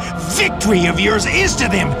insignificant this victory of yours is to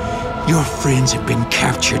them. Your friends have been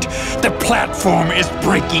captured. The platform is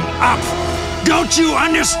breaking up. Don't you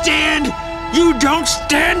understand? You don't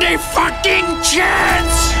stand a fucking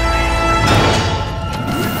chance!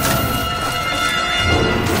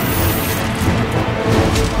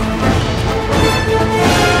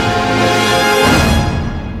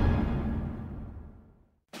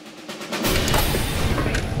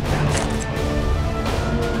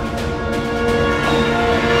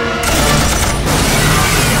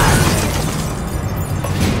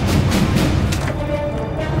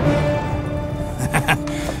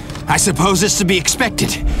 I suppose it's to be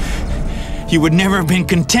expected. You would never have been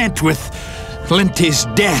content with Lenti's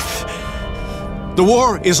death. The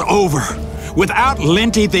war is over. Without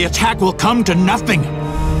Lenti, the attack will come to nothing.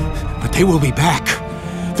 But they will be back.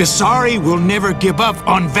 Vizari will never give up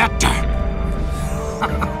on Vector.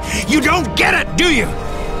 You don't get it, do you?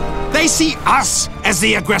 They see us as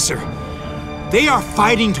the aggressor. They are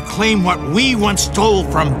fighting to claim what we once stole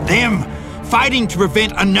from them. Fighting to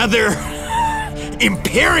prevent another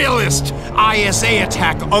imperialist ISA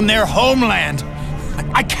attack on their homeland.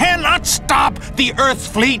 I cannot stop the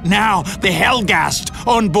Earth fleet now. The Hellgast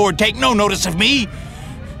on board take no notice of me.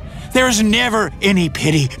 There's never any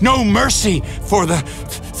pity, no mercy for the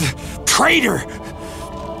traitor.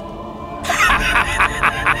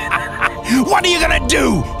 What are you gonna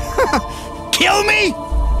do? Kill me?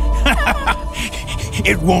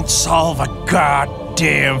 It won't solve a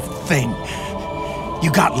goddamn thing.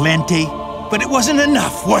 You got Lenti, but it wasn't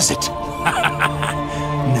enough, was it?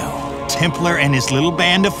 No, Templar and his little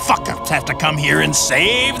band of fuck-ups have to come here and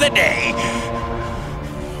save the day.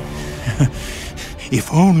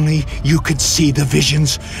 If only you could see the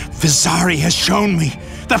visions Vizari has shown me.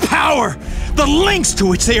 The power, the lengths to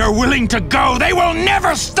which they are willing to go. They will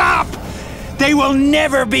never stop. They will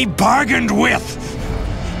never be bargained with.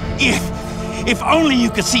 If only you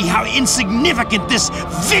could see how insignificant this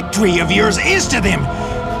victory of yours is to them.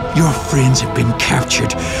 Your friends have been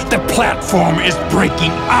captured. The platform is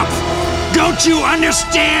breaking up. Don't you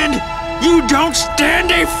understand? You don't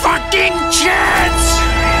stand a fucking chance!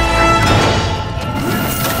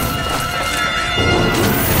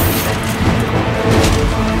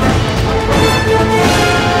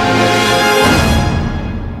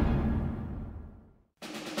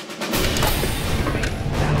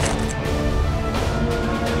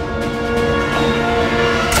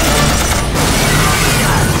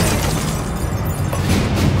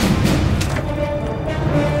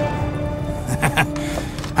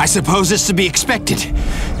 I suppose it's to be expected.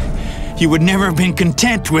 You would never have been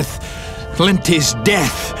content with Lenti's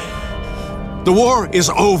death. The war is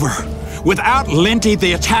over. Without Lenti,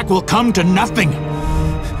 the attack will come to nothing.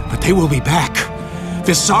 But they will be back.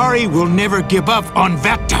 Vizari will never give up on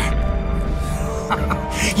Vector.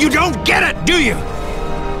 You don't get it, do you?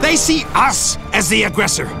 They see us as the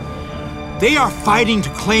aggressor. They are fighting to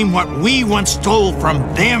claim what we once stole from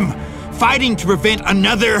them. Fighting to prevent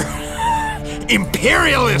another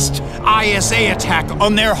imperialist ISA attack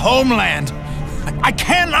on their homeland. I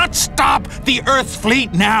cannot stop the Earth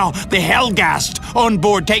fleet now. The Hellgast on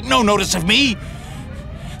board take no notice of me.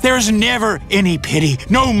 There's never any pity,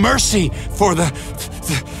 no mercy for the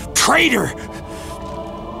traitor.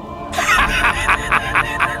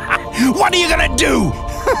 What are you gonna do?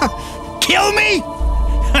 Kill me?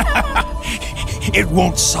 It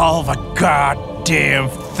won't solve a goddamn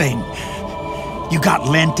thing. You got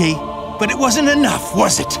Lenti, but it wasn't enough,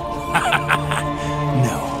 was it?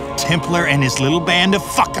 No, Templar and his little band of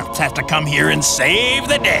fuck-ups have to come here and save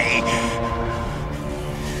the day.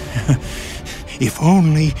 If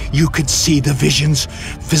only you could see the visions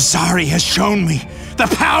Vizari has shown me. The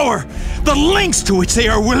power, the lengths to which they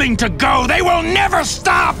are willing to go. They will never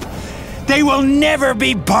stop. They will never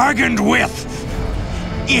be bargained with.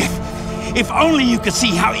 If only you could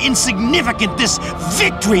see how insignificant this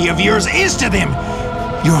victory of yours is to them.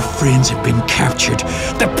 Your friends have been captured.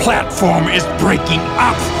 The platform is breaking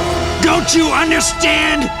up. Don't you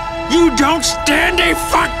understand? You don't stand a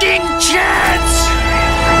fucking chance!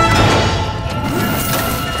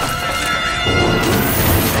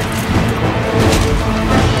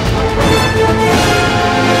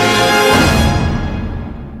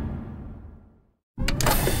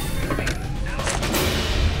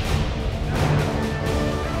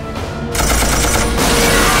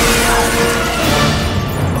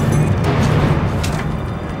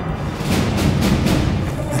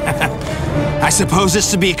 I suppose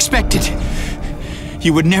it's to be expected.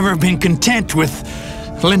 You would never have been content with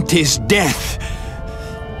Linty's death.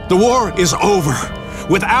 The war is over.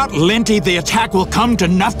 Without Linty, the attack will come to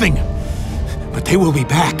nothing. But they will be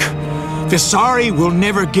back. Visari will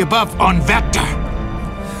never give up on Vector.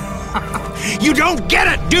 You don't get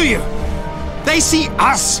it, do you? They see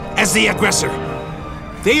us as the aggressor.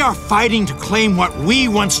 They are fighting to claim what we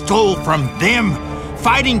once stole from them.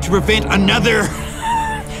 Fighting to prevent another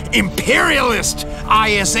imperialist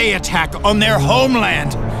ISA attack on their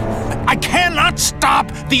homeland. I cannot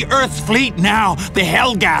stop the Earth fleet now. The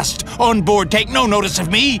Hellgast on board take no notice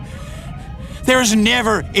of me. There's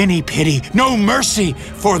never any pity, no mercy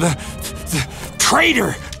for the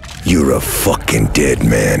traitor. You're a fucking dead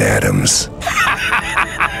man, Adams.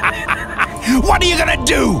 What are you gonna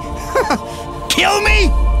do? Kill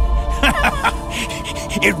me?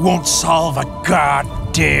 It won't solve a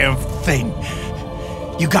goddamn thing.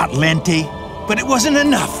 You got Linty, but it wasn't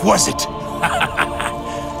enough, was it?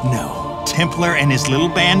 No, Templar and his little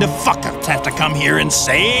band of fuck-ups have to come here and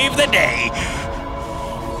save the day.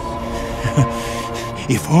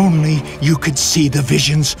 If only you could see the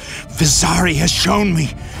visions Visari has shown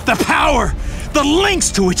me. The power, the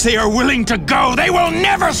lengths to which they are willing to go. They will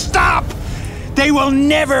never stop. They will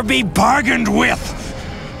never be bargained with.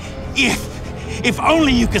 If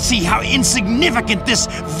only you could see how insignificant this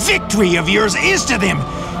victory of yours is to them.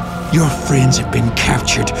 Your friends have been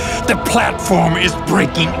captured. The platform is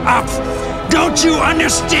breaking up. Don't you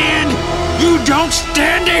understand? You don't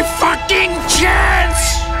stand a fucking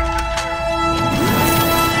chance!